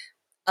feelings.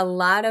 A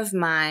lot of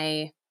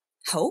my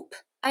hope,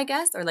 I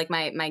guess, or like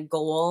my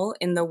goal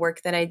in the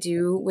work that I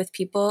do with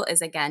people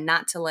is, again,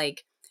 not to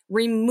like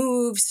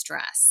remove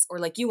stress or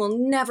like you will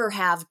never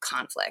have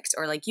conflict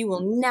or like you will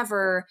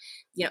never,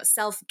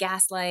 self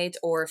gaslight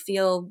or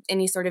feel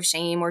any sort of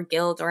shame or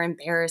guilt or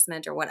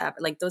embarrassment or whatever.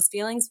 Like those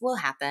feelings will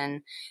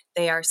happen.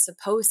 They are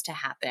supposed to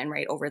happen,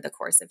 right, over the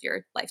course of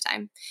your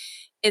lifetime.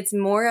 It's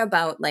more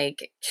about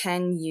like,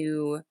 can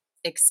you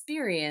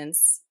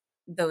experience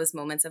those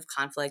moments of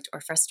conflict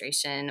or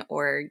frustration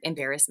or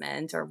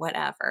embarrassment or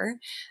whatever,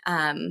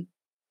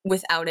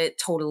 without it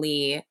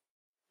totally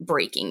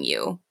breaking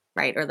you,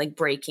 right? Or like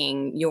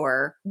breaking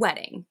your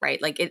wedding, right?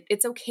 Like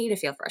it's okay to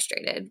feel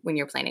frustrated when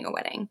you're planning a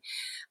wedding.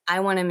 I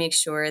want to make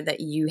sure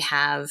that you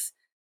have,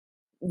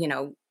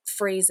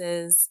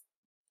 phrases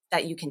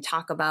that you can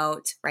talk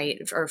about, right?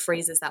 Or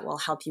phrases that will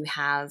help you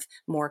have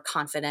more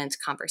confident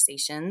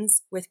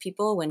conversations with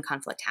people when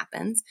conflict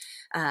happens.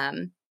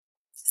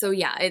 So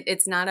yeah,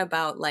 it's not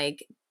about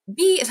like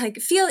be like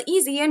feel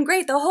easy and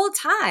great the whole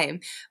time.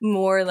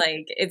 More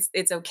like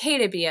it's okay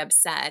to be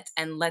upset,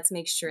 and let's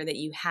make sure that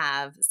you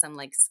have some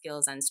like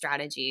skills and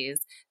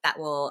strategies that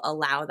will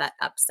allow that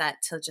upset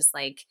to just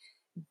like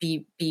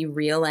be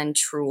real and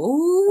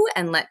true,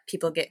 and let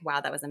people get, wow,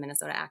 that was a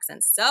Minnesota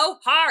accent so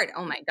hard.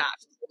 Oh my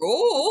gosh.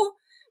 Ooh.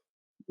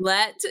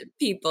 Let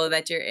people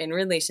that you're in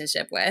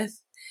relationship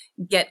with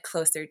get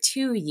closer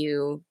to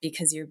you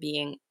because you're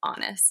being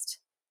honest,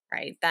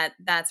 right?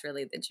 That's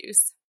really the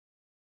juice.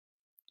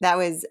 That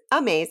was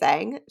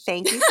amazing.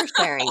 Thank you for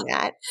sharing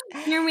that.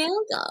 You're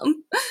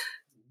welcome.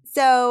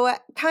 So,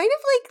 kind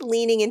of like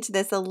leaning into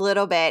this a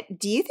little bit,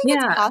 do you think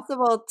it's Yeah.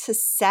 possible to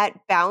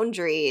set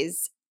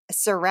boundaries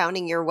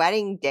surrounding your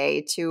wedding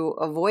day to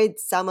avoid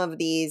some of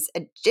these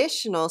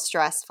additional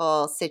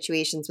stressful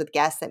situations with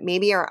guests that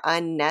maybe are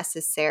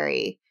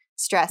unnecessary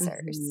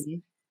stressors?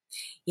 Mhm.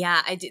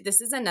 Yeah, I do.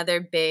 This is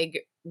another big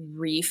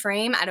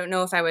reframe. I don't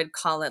know if I would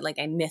call it like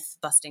a myth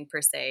busting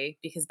per se,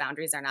 because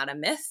boundaries are not a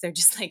myth. They're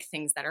just like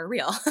things that are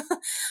real.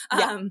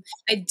 Yeah.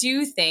 I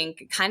do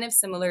think, kind of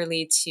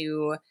similarly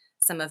to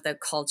some of the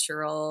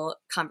cultural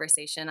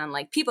conversation on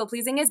like people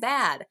pleasing is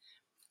bad,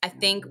 I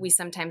think we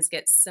sometimes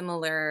get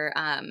similar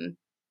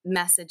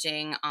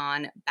messaging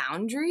on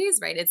boundaries,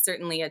 right? It's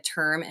certainly a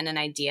term and an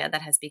idea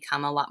that has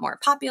become a lot more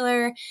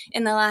popular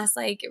in the last,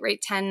 like, right,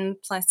 10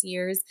 plus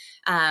years,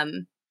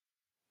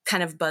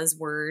 kind of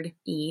buzzword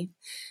y.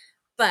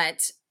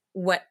 But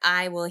what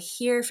I will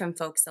hear from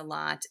folks a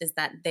lot is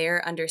that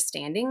their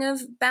understanding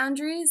of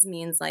boundaries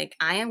means like,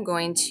 I am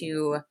going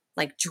to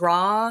like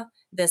draw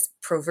this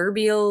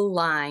proverbial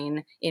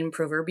line in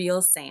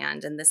proverbial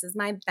sand, and this is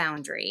my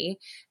boundary.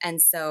 And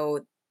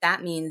so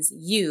that means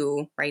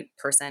you, right,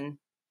 person,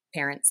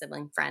 parent,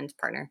 sibling, friend,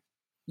 partner,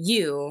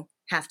 you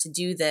have to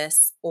do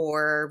this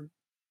or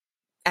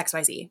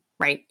XYZ,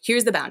 right?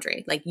 Here's the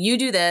boundary. Like, you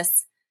do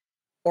this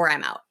or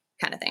I'm out,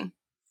 kind of thing.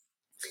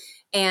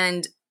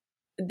 And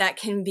that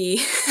can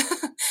be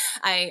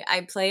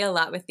I play a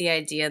lot with the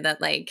idea that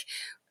like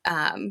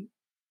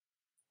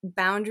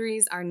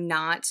boundaries are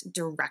not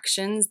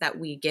directions that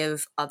we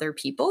give other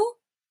people,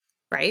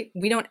 right?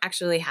 We don't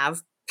actually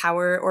have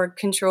power or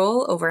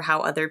control over how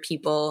other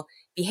people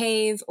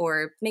behave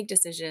or make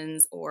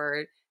decisions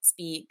or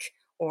speak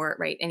or,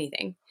 right,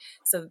 anything.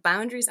 So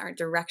boundaries aren't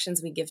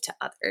directions we give to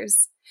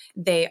others.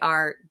 They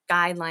are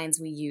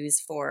guidelines we use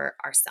for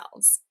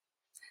ourselves.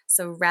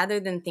 So rather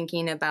than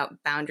thinking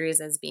about boundaries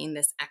as being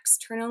this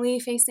externally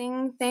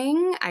facing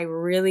thing, I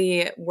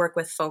really work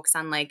with folks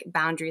on like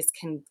boundaries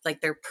can, like,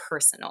 they're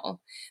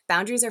personal.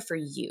 Boundaries are for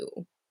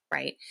you,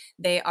 right?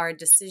 They are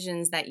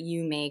decisions that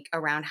you make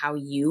around how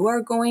you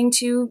are going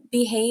to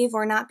behave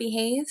or not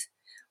behave,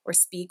 or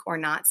speak or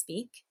not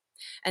speak.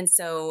 And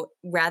so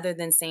rather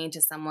than saying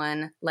to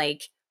someone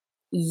like,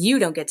 you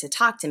don't get to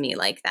talk to me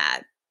like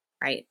that,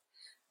 right?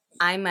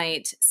 I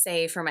might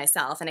say for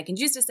myself, and I can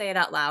choose to say it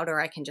out loud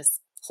or I can just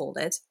hold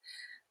it.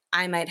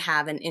 I might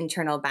have an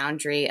internal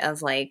boundary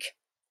of like,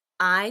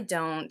 I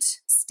don't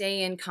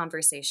stay in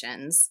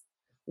conversations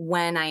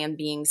when I am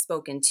being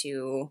spoken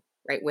to,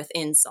 right, with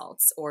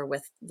insults or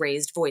with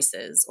raised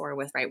voices or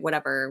with, right,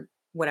 whatever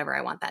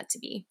I want that to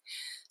be.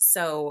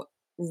 So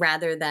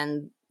rather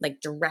than like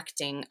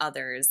directing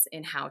others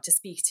in how to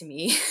speak to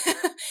me,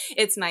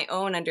 it's my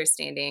own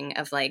understanding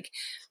of like,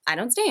 I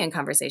don't stay in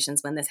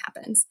conversations when this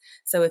happens.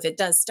 So if it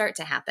does start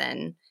to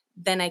happen,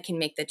 then I can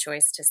make the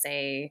choice to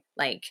say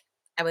like,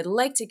 I would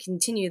like to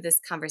continue this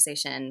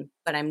conversation,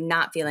 but I'm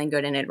not feeling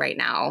good in it right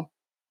now.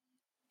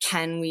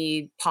 can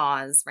we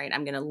pause, right?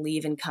 I'm going to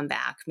leave and come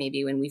back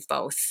maybe when we've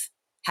both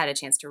had a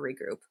chance to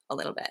regroup a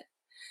little bit.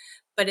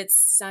 But it's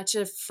such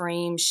a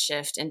frame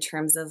shift in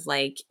terms of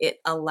like, it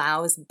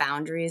allows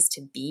boundaries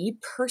to be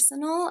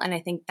personal. And I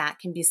think that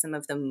can be some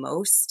of the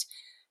most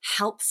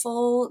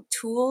helpful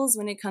tools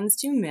when it comes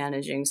to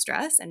managing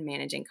stress and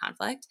managing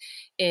conflict,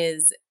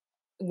 is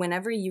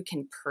whenever you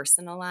can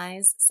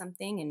personalize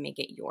something and make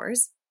it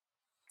yours,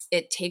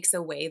 it takes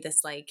away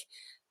this like,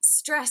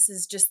 stress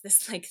is just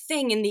this like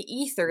thing in the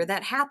ether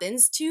that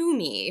happens to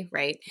me,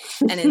 right?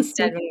 And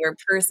instead, when we're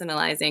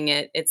personalizing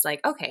it, it's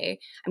like, okay,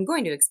 I'm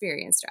going to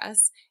experience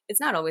stress. It's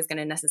not always going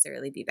to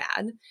necessarily be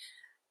bad.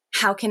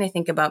 How can I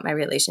think about my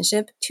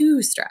relationship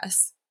to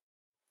stress?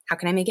 How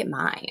can I make it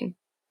mine?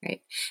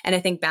 Right. And I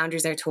think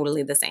boundaries are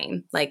totally the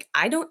same. Like,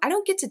 I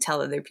don't get to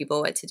tell other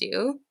people what to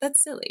do.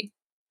 That's silly.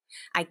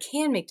 I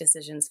can make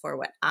decisions for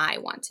what I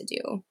want to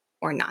do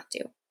or not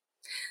do.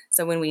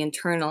 So when we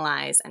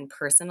internalize and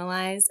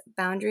personalize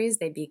boundaries,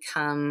 they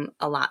become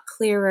a lot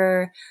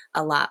clearer,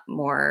 a lot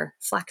more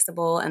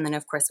flexible. And then,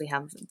 of course, we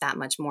have that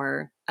much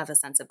more of a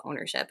sense of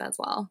ownership as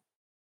well.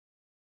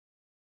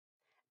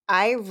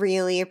 I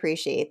really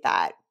appreciate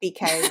that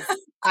because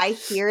I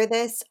hear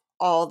this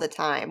all the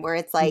time where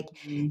it's like,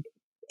 Mm-hmm.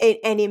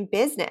 and in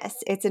business,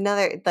 it's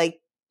another, like,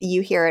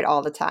 you hear it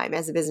all the time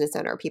as a business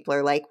owner. People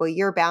are like, well,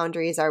 your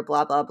boundaries are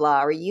blah, blah,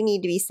 blah, or you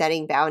need to be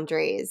setting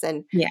boundaries.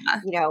 And,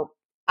 Yeah.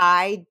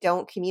 I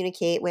don't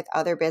communicate with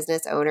other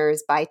business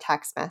owners by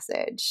text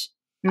message.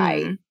 I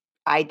Mm.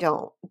 I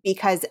don't,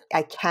 because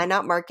I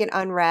cannot mark it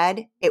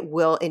unread. It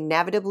will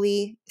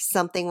inevitably,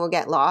 something will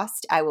get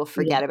lost. I will Yeah.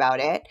 forget about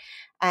it.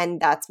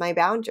 And that's my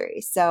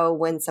boundary. So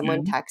when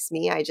someone Mm. texts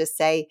me, I just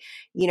say,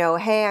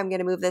 hey, I'm going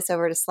to move this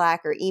over to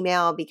Slack or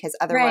email because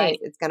otherwise Right.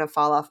 it's going to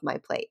fall off my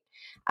plate.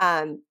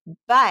 Um,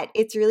 but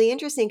it's really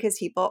interesting because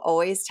people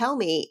always tell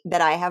me that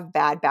I have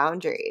bad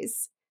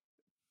boundaries.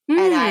 And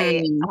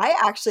Mm. I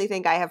actually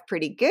think I have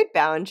pretty good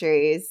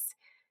boundaries.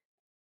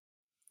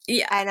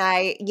 Yeah. And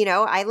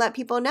I let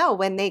people know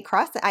when they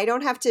cross it. I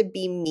don't have to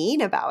be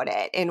mean about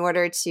it I don't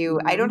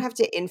Mm-hmm. have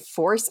to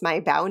enforce my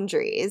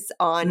boundaries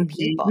on Mm-hmm.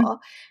 people.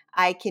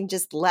 I can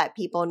just let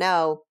people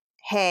know,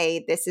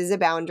 hey, this is a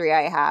boundary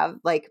I have.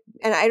 Like,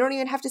 and I don't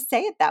even have to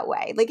say it that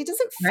way. Like, it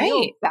doesn't Right.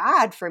 feel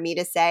bad for me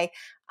to say,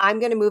 I'm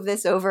going to move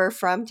this over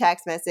from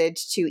text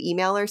message to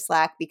email or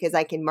Slack because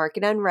I can mark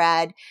it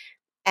unread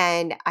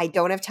and I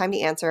don't have time to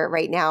answer it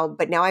right now,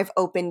 but now I've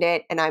opened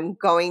it and I'm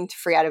going to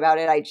forget about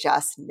it. I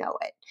just know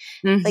it.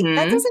 Like, that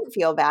Mm-hmm. doesn't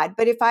feel bad.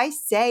 But if I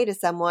say to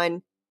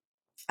someone,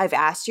 I've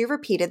asked you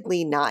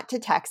repeatedly not to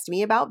text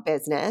me about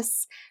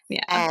business,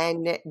 Yeah.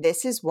 and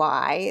this is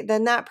why,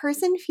 then that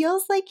person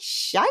feels like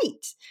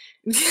shite.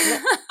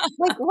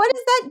 Like, what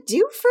does that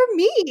do for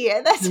me?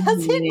 That doesn't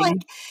Mm-hmm.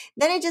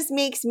 then it just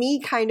makes me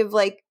kind of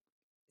like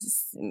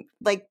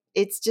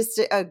it's just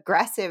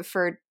aggressive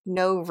for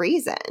no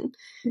reason.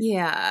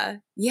 Yeah.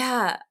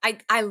 Yeah.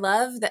 I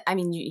love that. I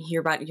mean,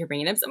 you're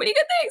bringing up so many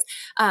good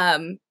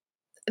things.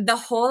 The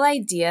whole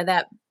idea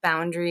that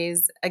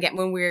boundaries, again,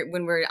 when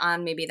we're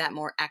on maybe that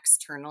more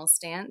external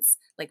stance,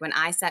 like when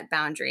I set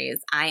boundaries,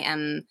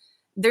 I'm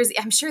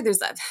sure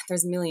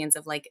there's millions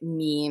of like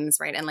memes,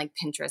 right? And like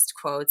Pinterest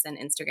quotes and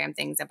Instagram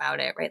things about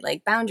it, right?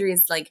 Like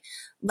boundaries, like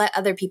let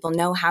other people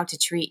know how to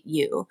treat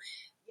you.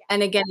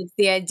 And again, it's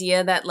the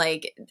idea that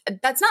like,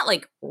 that's not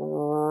like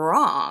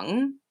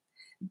wrong,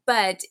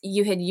 but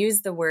you had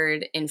used the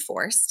word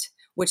enforced,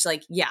 which,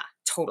 like, yeah,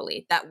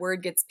 totally. That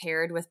word gets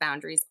paired with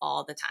boundaries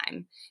all the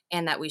time,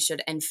 and that we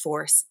should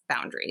enforce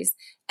boundaries.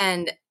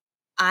 And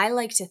I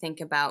like to think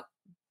about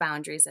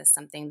boundaries as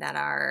something that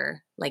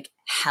are like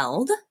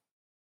held,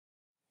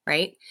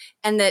 right?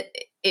 And that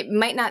it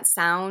might not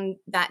sound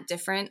that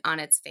different on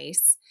its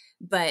face,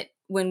 but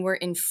when we're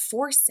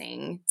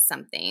enforcing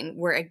something,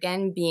 we're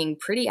again being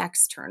pretty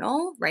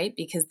external, right?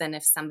 Because then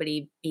if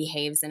somebody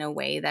behaves in a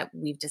way that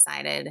we've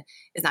decided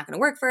is not going to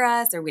work for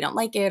us or we don't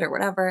like it or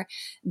whatever,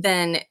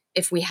 then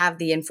if we have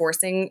the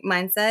enforcing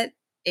mindset,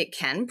 it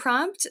can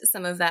prompt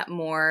some of that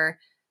more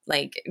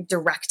like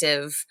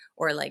directive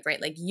or like,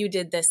 right, like you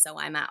did this, so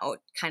I'm out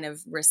kind of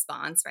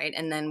response, right?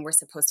 And then we're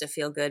supposed to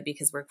feel good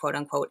because we're quote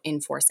unquote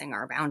enforcing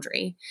our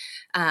boundary.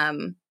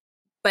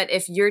 But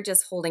if you're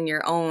just holding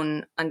your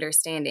own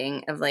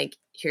understanding of like,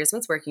 here's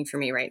what's working for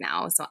me right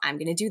now, so I'm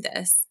going to do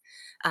this.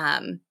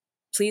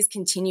 Please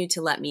continue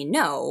to let me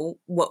know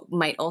what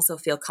might also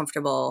feel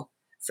comfortable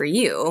for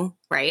you,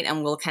 right?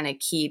 And we'll kind of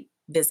keep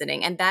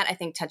visiting. And that I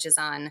think touches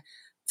on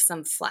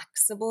some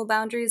flexible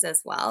boundaries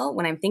as well.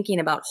 When I'm thinking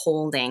about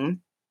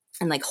holding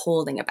and like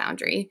holding a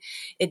boundary,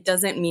 it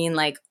doesn't mean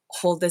like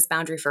hold this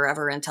boundary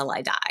forever until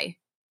I die,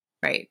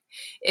 right?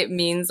 It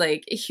means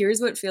like,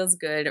 here's what feels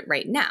good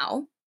right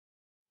now.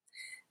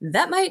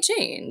 That might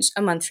change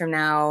a month from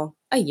now,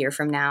 a year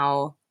from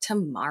now,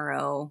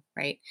 tomorrow,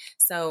 right?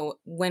 So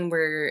when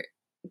we're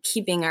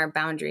keeping our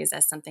boundaries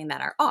as something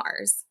that are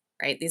ours,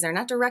 right? These are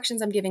not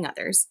directions I'm giving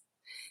others.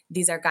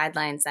 These are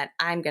guidelines that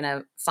I'm going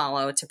to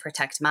follow to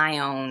protect my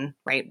own,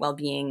 right,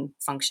 well-being,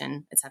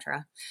 function,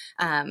 etc.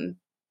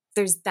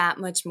 there's that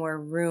much more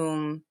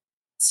room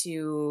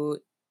to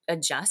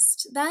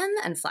adjust them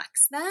and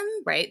flex them,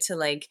 right? To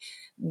like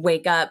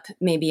wake up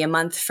maybe a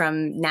month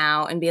from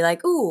now and be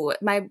like, ooh,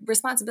 my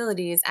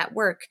responsibilities at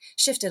work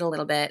shifted a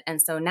little bit.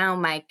 And so now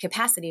my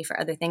capacity for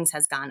other things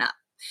has gone up.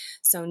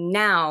 So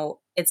now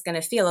it's going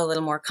to feel a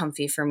little more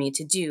comfy for me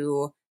to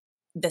do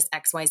this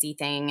XYZ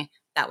thing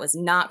that was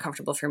not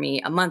comfortable for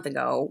me a month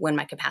ago when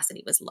my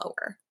capacity was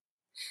lower.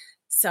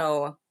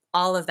 So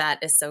all of that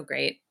is so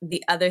great.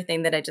 The other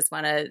thing that I just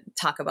want to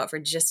talk about for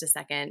just a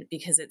second,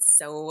 because it's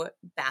so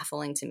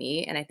baffling to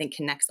me and I think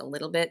connects a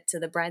little bit to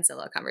the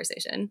Bridezilla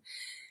conversation.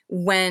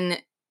 When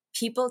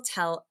people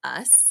tell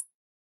us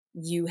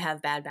you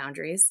have bad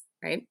boundaries,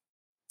 right?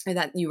 Or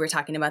that you were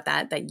talking about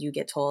that you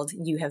get told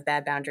you have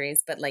bad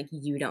boundaries, but like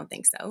you don't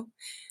think so.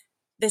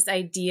 This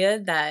idea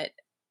that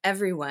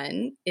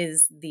everyone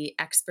is the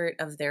expert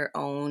of their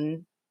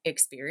own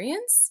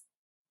experience,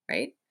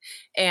 right?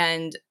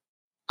 And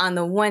on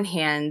the one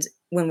hand,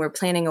 when we're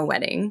planning a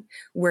wedding,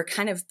 we're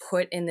kind of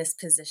put in this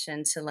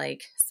position to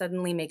like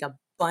suddenly make a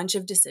bunch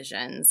of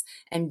decisions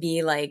and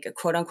be like a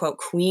quote unquote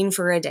queen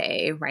for a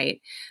day,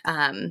 right?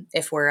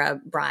 If we're a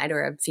bride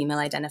or a female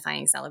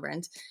identifying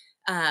celebrant.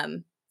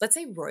 Let's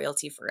say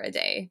royalty for a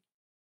day.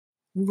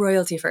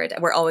 Royalty for a day.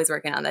 We're always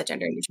working on that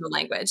gender neutral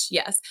language.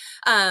 Yes.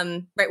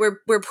 Right.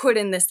 We're put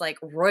in this like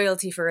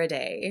royalty for a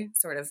day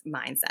sort of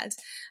mindset.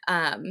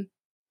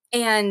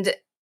 And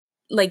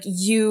like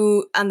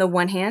you, on the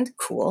one hand,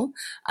 cool.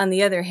 On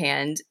the other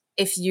hand,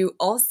 if you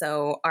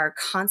also are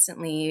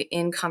constantly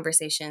in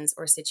conversations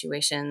or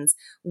situations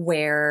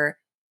where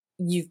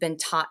you've been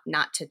taught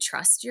not to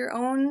trust your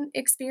own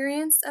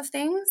experience of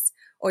things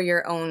or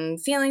your own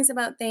feelings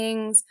about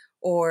things,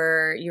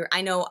 or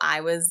I know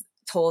I was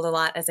told a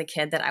lot as a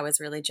kid that I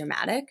was really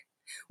dramatic,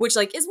 which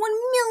like is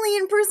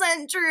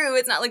 1,000,000% true.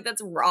 It's not like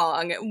that's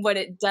wrong. What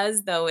it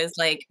does though is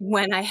like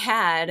when I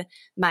had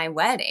my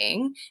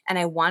wedding and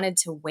I wanted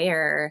to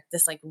wear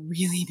this like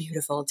really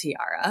beautiful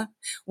tiara,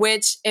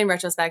 which in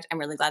retrospect, I'm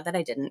really glad that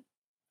I didn't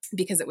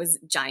because it was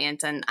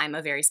giant and I'm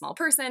a very small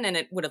person and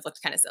it would have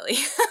looked kind of silly.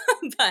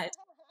 But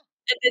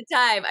at the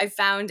time I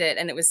found it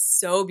and it was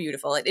so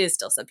beautiful. It is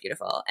still so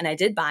beautiful. And I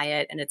did buy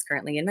it and it's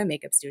currently in my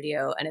makeup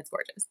studio and it's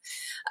gorgeous.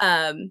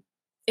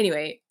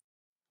 Anyway,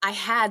 I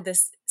had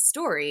this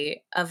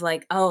story of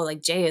like, oh,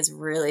 like Jay is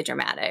really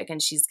dramatic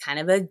and she's kind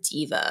of a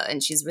diva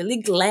and she's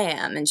really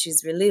glam and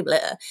she's really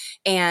blah.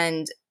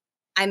 And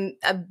I'm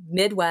a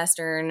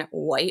Midwestern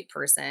white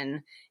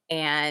person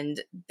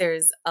and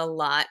there's a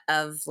lot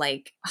of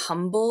like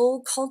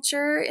humble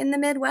culture in the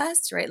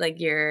Midwest, right? Like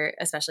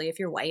especially if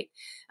you're white,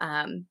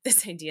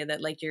 this idea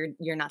that like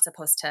you're not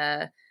supposed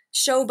to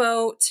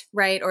showboat,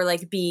 right? Or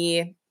like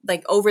be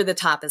like over the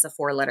top is a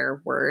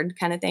 4-letter word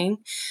kind of thing.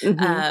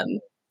 Mm-hmm.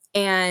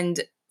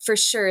 And for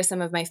sure, some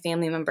of my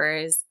family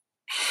members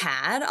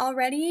had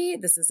already.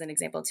 This is an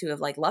example too of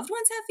like loved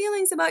ones have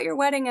feelings about your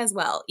wedding as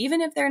well, even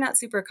if they're not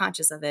super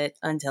conscious of it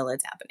until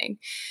it's happening.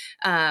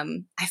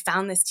 I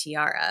found this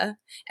tiara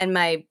and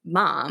my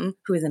mom,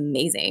 who is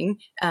amazing,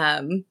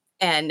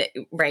 and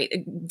right,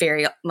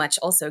 very much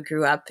also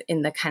grew up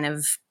in the kind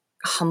of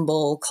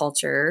humble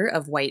culture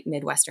of white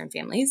Midwestern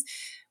families,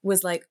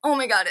 was like, oh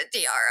my God, a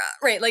tiara,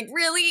 right? Like,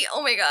 really?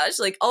 Oh my gosh.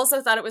 Like,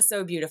 also thought it was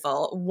so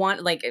beautiful.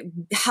 Like,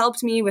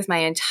 helped me with my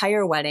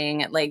entire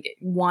wedding, like,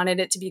 wanted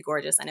it to be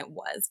gorgeous, and it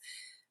was.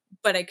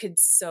 But I could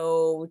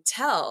so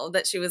tell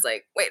that she was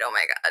like, wait, oh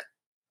my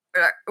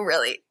God,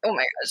 really? Oh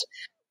my gosh.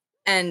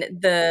 And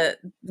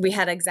we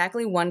had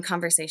exactly one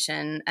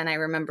conversation, and I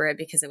remember it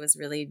because it was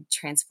really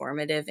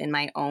transformative in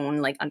my own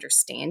like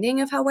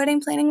understanding of how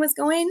wedding planning was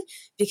going,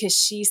 because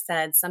she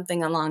said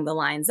something along the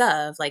lines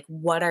of like,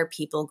 what are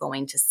people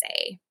going to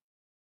say?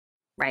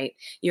 Right?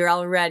 You're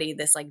already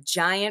this like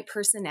giant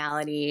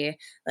personality,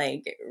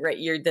 like, right,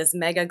 you're this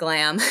mega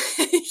glam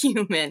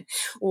human.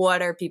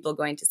 What are people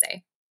going to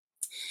say?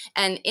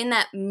 And in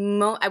that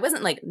I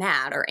wasn't like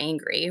mad or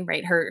angry,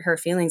 right? Her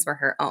feelings were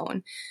her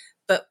own.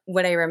 But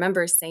what I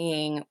remember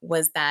saying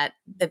was that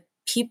the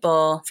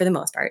people, for the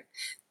most part,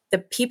 the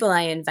people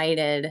I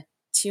invited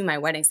to my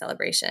wedding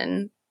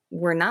celebration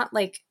were not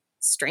like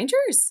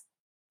strangers,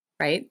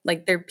 right?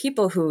 Like they're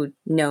people who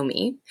know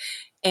me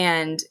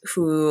and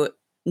who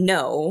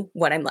know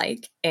what I'm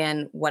like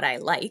and what I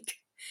like.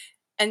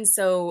 And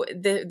so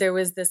there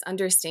was this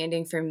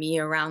understanding for me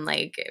around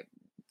like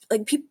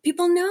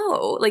people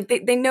know, like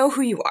they know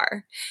who you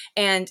are.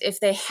 And if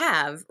they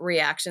have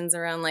reactions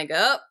around like,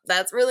 oh,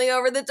 that's really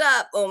over the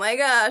top, oh my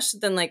gosh,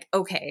 then like,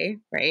 okay,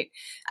 right?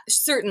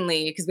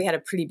 Certainly, because we had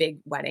a pretty big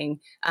wedding.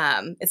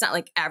 It's not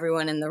like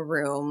everyone in the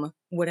room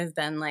would have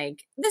been like,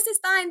 this is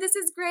fine, this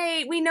is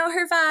great, we know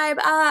her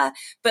vibe,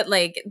 but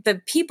like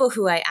the people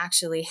who I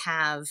actually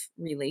have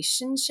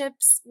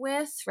relationships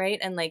with, right?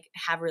 And like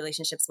have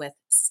relationships with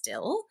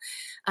still,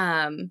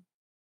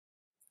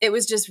 it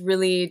was just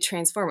really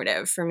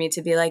transformative for me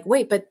to be like,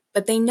 wait, but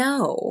they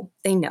know.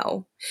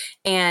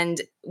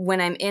 And when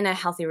I'm in a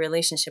healthy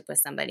relationship with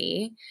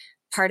somebody,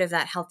 part of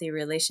that healthy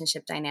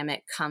relationship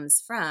dynamic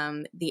comes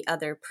from the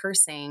other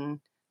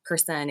person,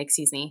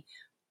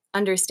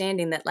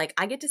 understanding that like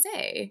I get to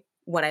say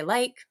what I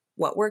like,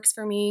 what works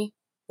for me,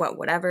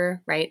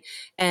 whatever, right?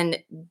 And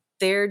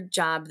their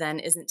job then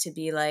isn't to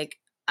be like,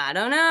 I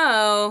don't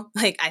know,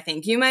 like I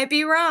think you might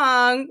be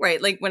wrong,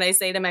 right? Like when I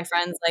say to my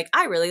friends, like,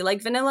 I really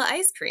like vanilla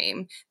ice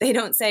cream, they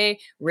don't say,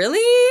 really?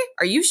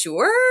 Are you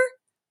sure?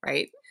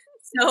 Right?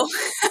 So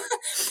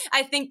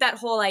I think that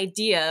whole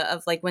idea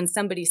of like when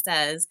somebody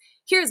says,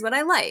 here's what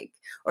I like,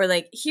 or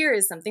like, here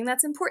is something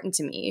that's important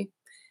to me,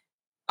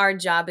 our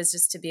job is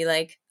just to be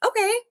like,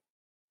 okay,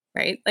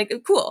 right? Like,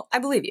 cool, I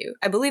believe you.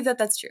 I believe that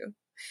that's true.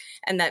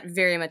 And that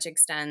very much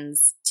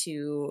extends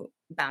to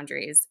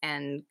boundaries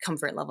and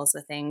comfort levels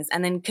with things.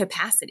 And then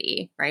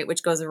capacity, right?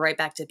 Which goes right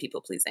back to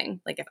people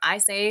pleasing. Like if I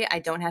say I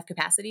don't have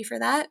capacity for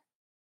that,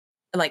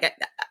 like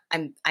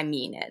I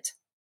mean it.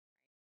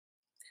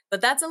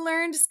 But that's a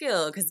learned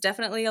skill because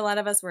definitely a lot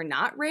of us were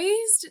not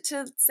raised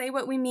to say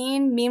what we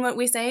mean what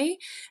we say.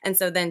 And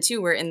so then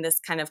too, we're in this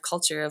kind of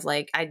culture of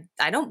like,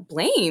 I don't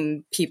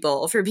blame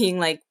people for being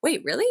like,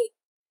 wait, really?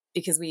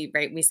 Because we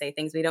say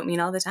things we don't mean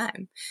all the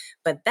time.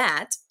 But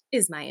that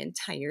is my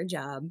entire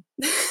job.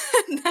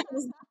 that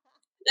is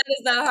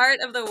the heart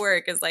of the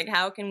work, is like,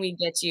 how can we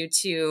get you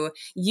to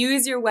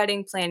use your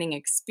wedding planning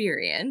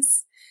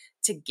experience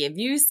to give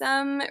you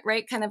some,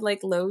 right, kind of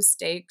like low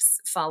stakes,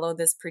 follow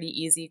this pretty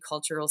easy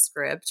cultural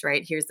script,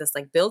 right? Here's this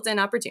like built-in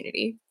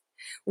opportunity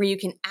where you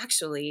can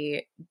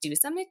actually do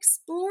some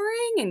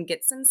exploring and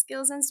get some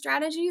skills and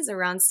strategies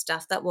around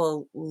stuff that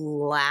will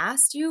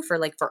last you for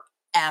like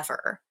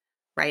forever,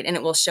 right? And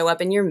it will show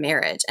up in your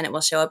marriage, and it will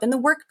show up in the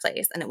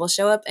workplace, and it will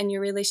show up in your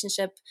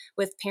relationship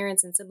with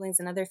parents and siblings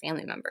and other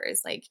family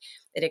members. Like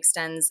it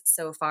extends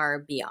so far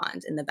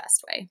beyond in the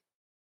best way.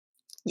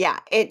 Yeah,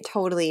 it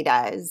totally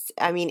does.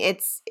 I mean,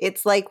 it's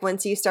like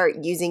once you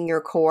start using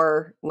your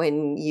core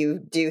when you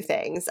do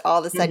things, all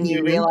of a sudden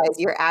you realize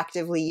you're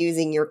actively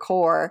using your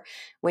core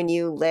when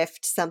you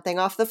lift something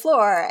off the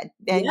floor,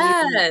 and you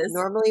Yes.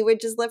 normally would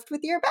just lift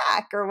with your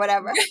back or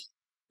whatever.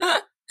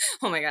 Oh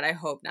my God, I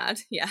hope not.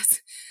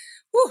 Yes.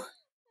 Whew.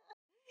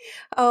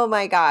 Oh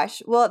my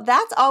gosh. Well,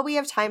 that's all we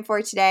have time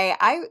for today.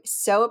 I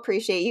so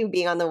appreciate you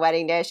being on The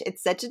Wedding Dish.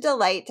 It's such a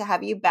delight to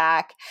have you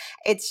back.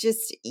 It's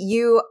just,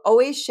 you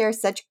always share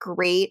such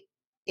great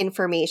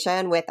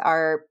information with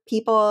our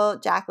people,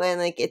 Jacqueline.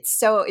 Like it's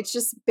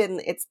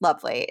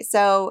lovely.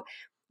 So,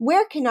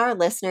 where can our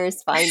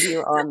listeners find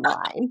you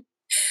online?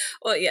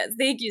 Well, yes,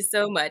 thank you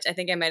so much. I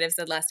think I might have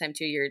said last time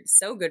too, you're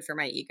so good for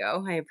my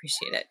ego. I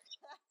appreciate it.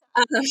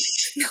 Thank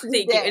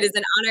you. It is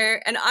an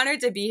honor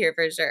to be here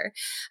for sure.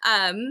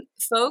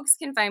 Folks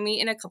can find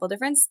me in a couple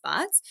different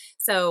spots.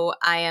 So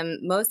I am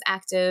most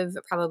active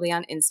probably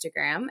on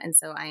Instagram. And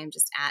so I am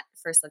just at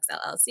First Looks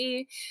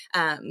LLC.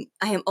 I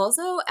am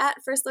also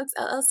at First Looks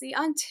LLC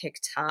on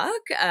TikTok.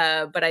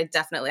 But I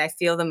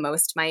feel the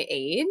most my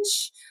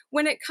age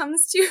when it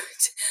comes to,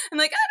 I'm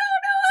like, I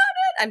don't know how to,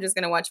 I'm just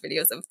going to watch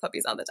videos of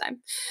puppies all the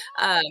time.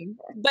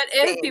 But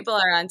if people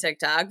are on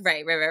TikTok,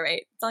 right.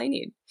 That's all you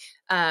need.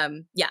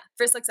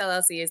 First Looks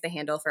LLC is the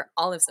handle for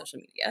all of social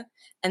media.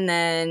 And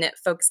then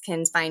folks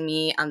can find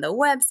me on the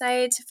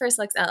website,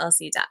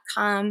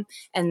 firstlooksllc.com.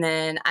 And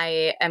then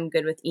I am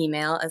good with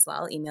email as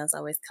well. Email is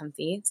always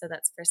comfy. So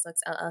that's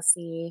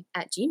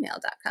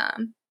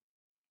firstlooksllc@gmail.com.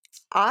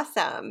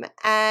 Awesome.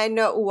 And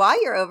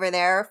while you're over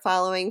there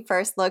following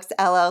First Looks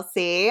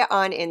LLC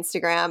on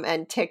Instagram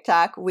and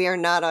TikTok, we are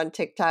not on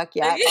TikTok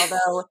yet,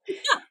 although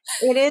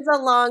it is a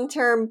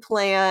long-term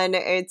plan.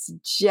 It's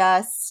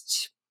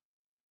just,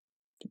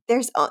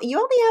 you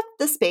only have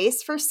the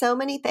space for so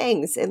many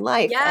things in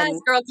life. Yes,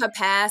 girl,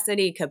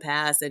 capacity.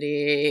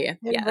 And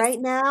Yes. right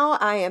now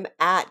I am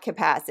at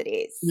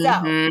capacity.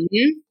 So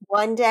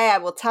one day I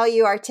will tell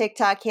you our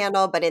TikTok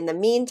handle, but in the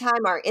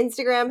meantime, our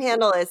Instagram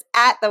handle is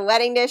at The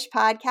Wedding Dish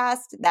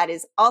Podcast. That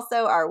is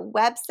also our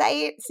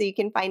website, so you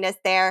can find us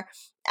there.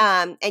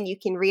 And you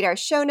can read our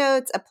show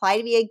notes, apply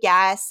to be a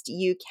guest.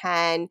 You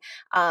can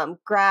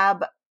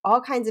grab all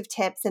kinds of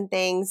tips and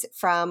things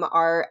from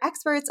our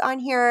experts on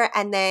here.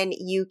 And then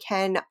you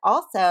can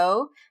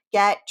also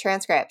get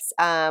transcripts,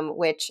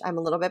 which I'm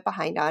a little bit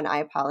behind on. I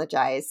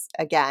apologize.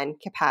 Again,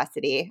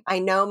 capacity. I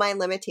know my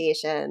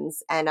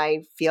limitations and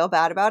I feel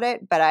bad about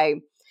it, but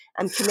I'm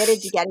committed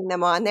to getting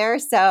them on there.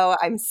 So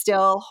I'm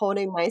still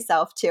holding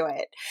myself to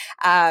it.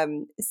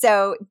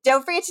 So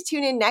don't forget to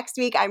tune in next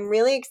week. I'm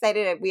really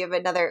excited. We've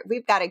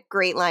got a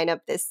great lineup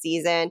this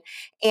season.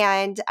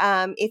 And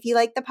if you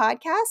like the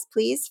podcast,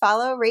 please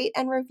follow, rate,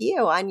 and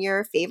review on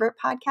your favorite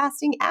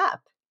podcasting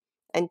app.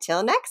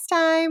 Until next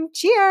time,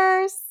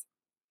 cheers.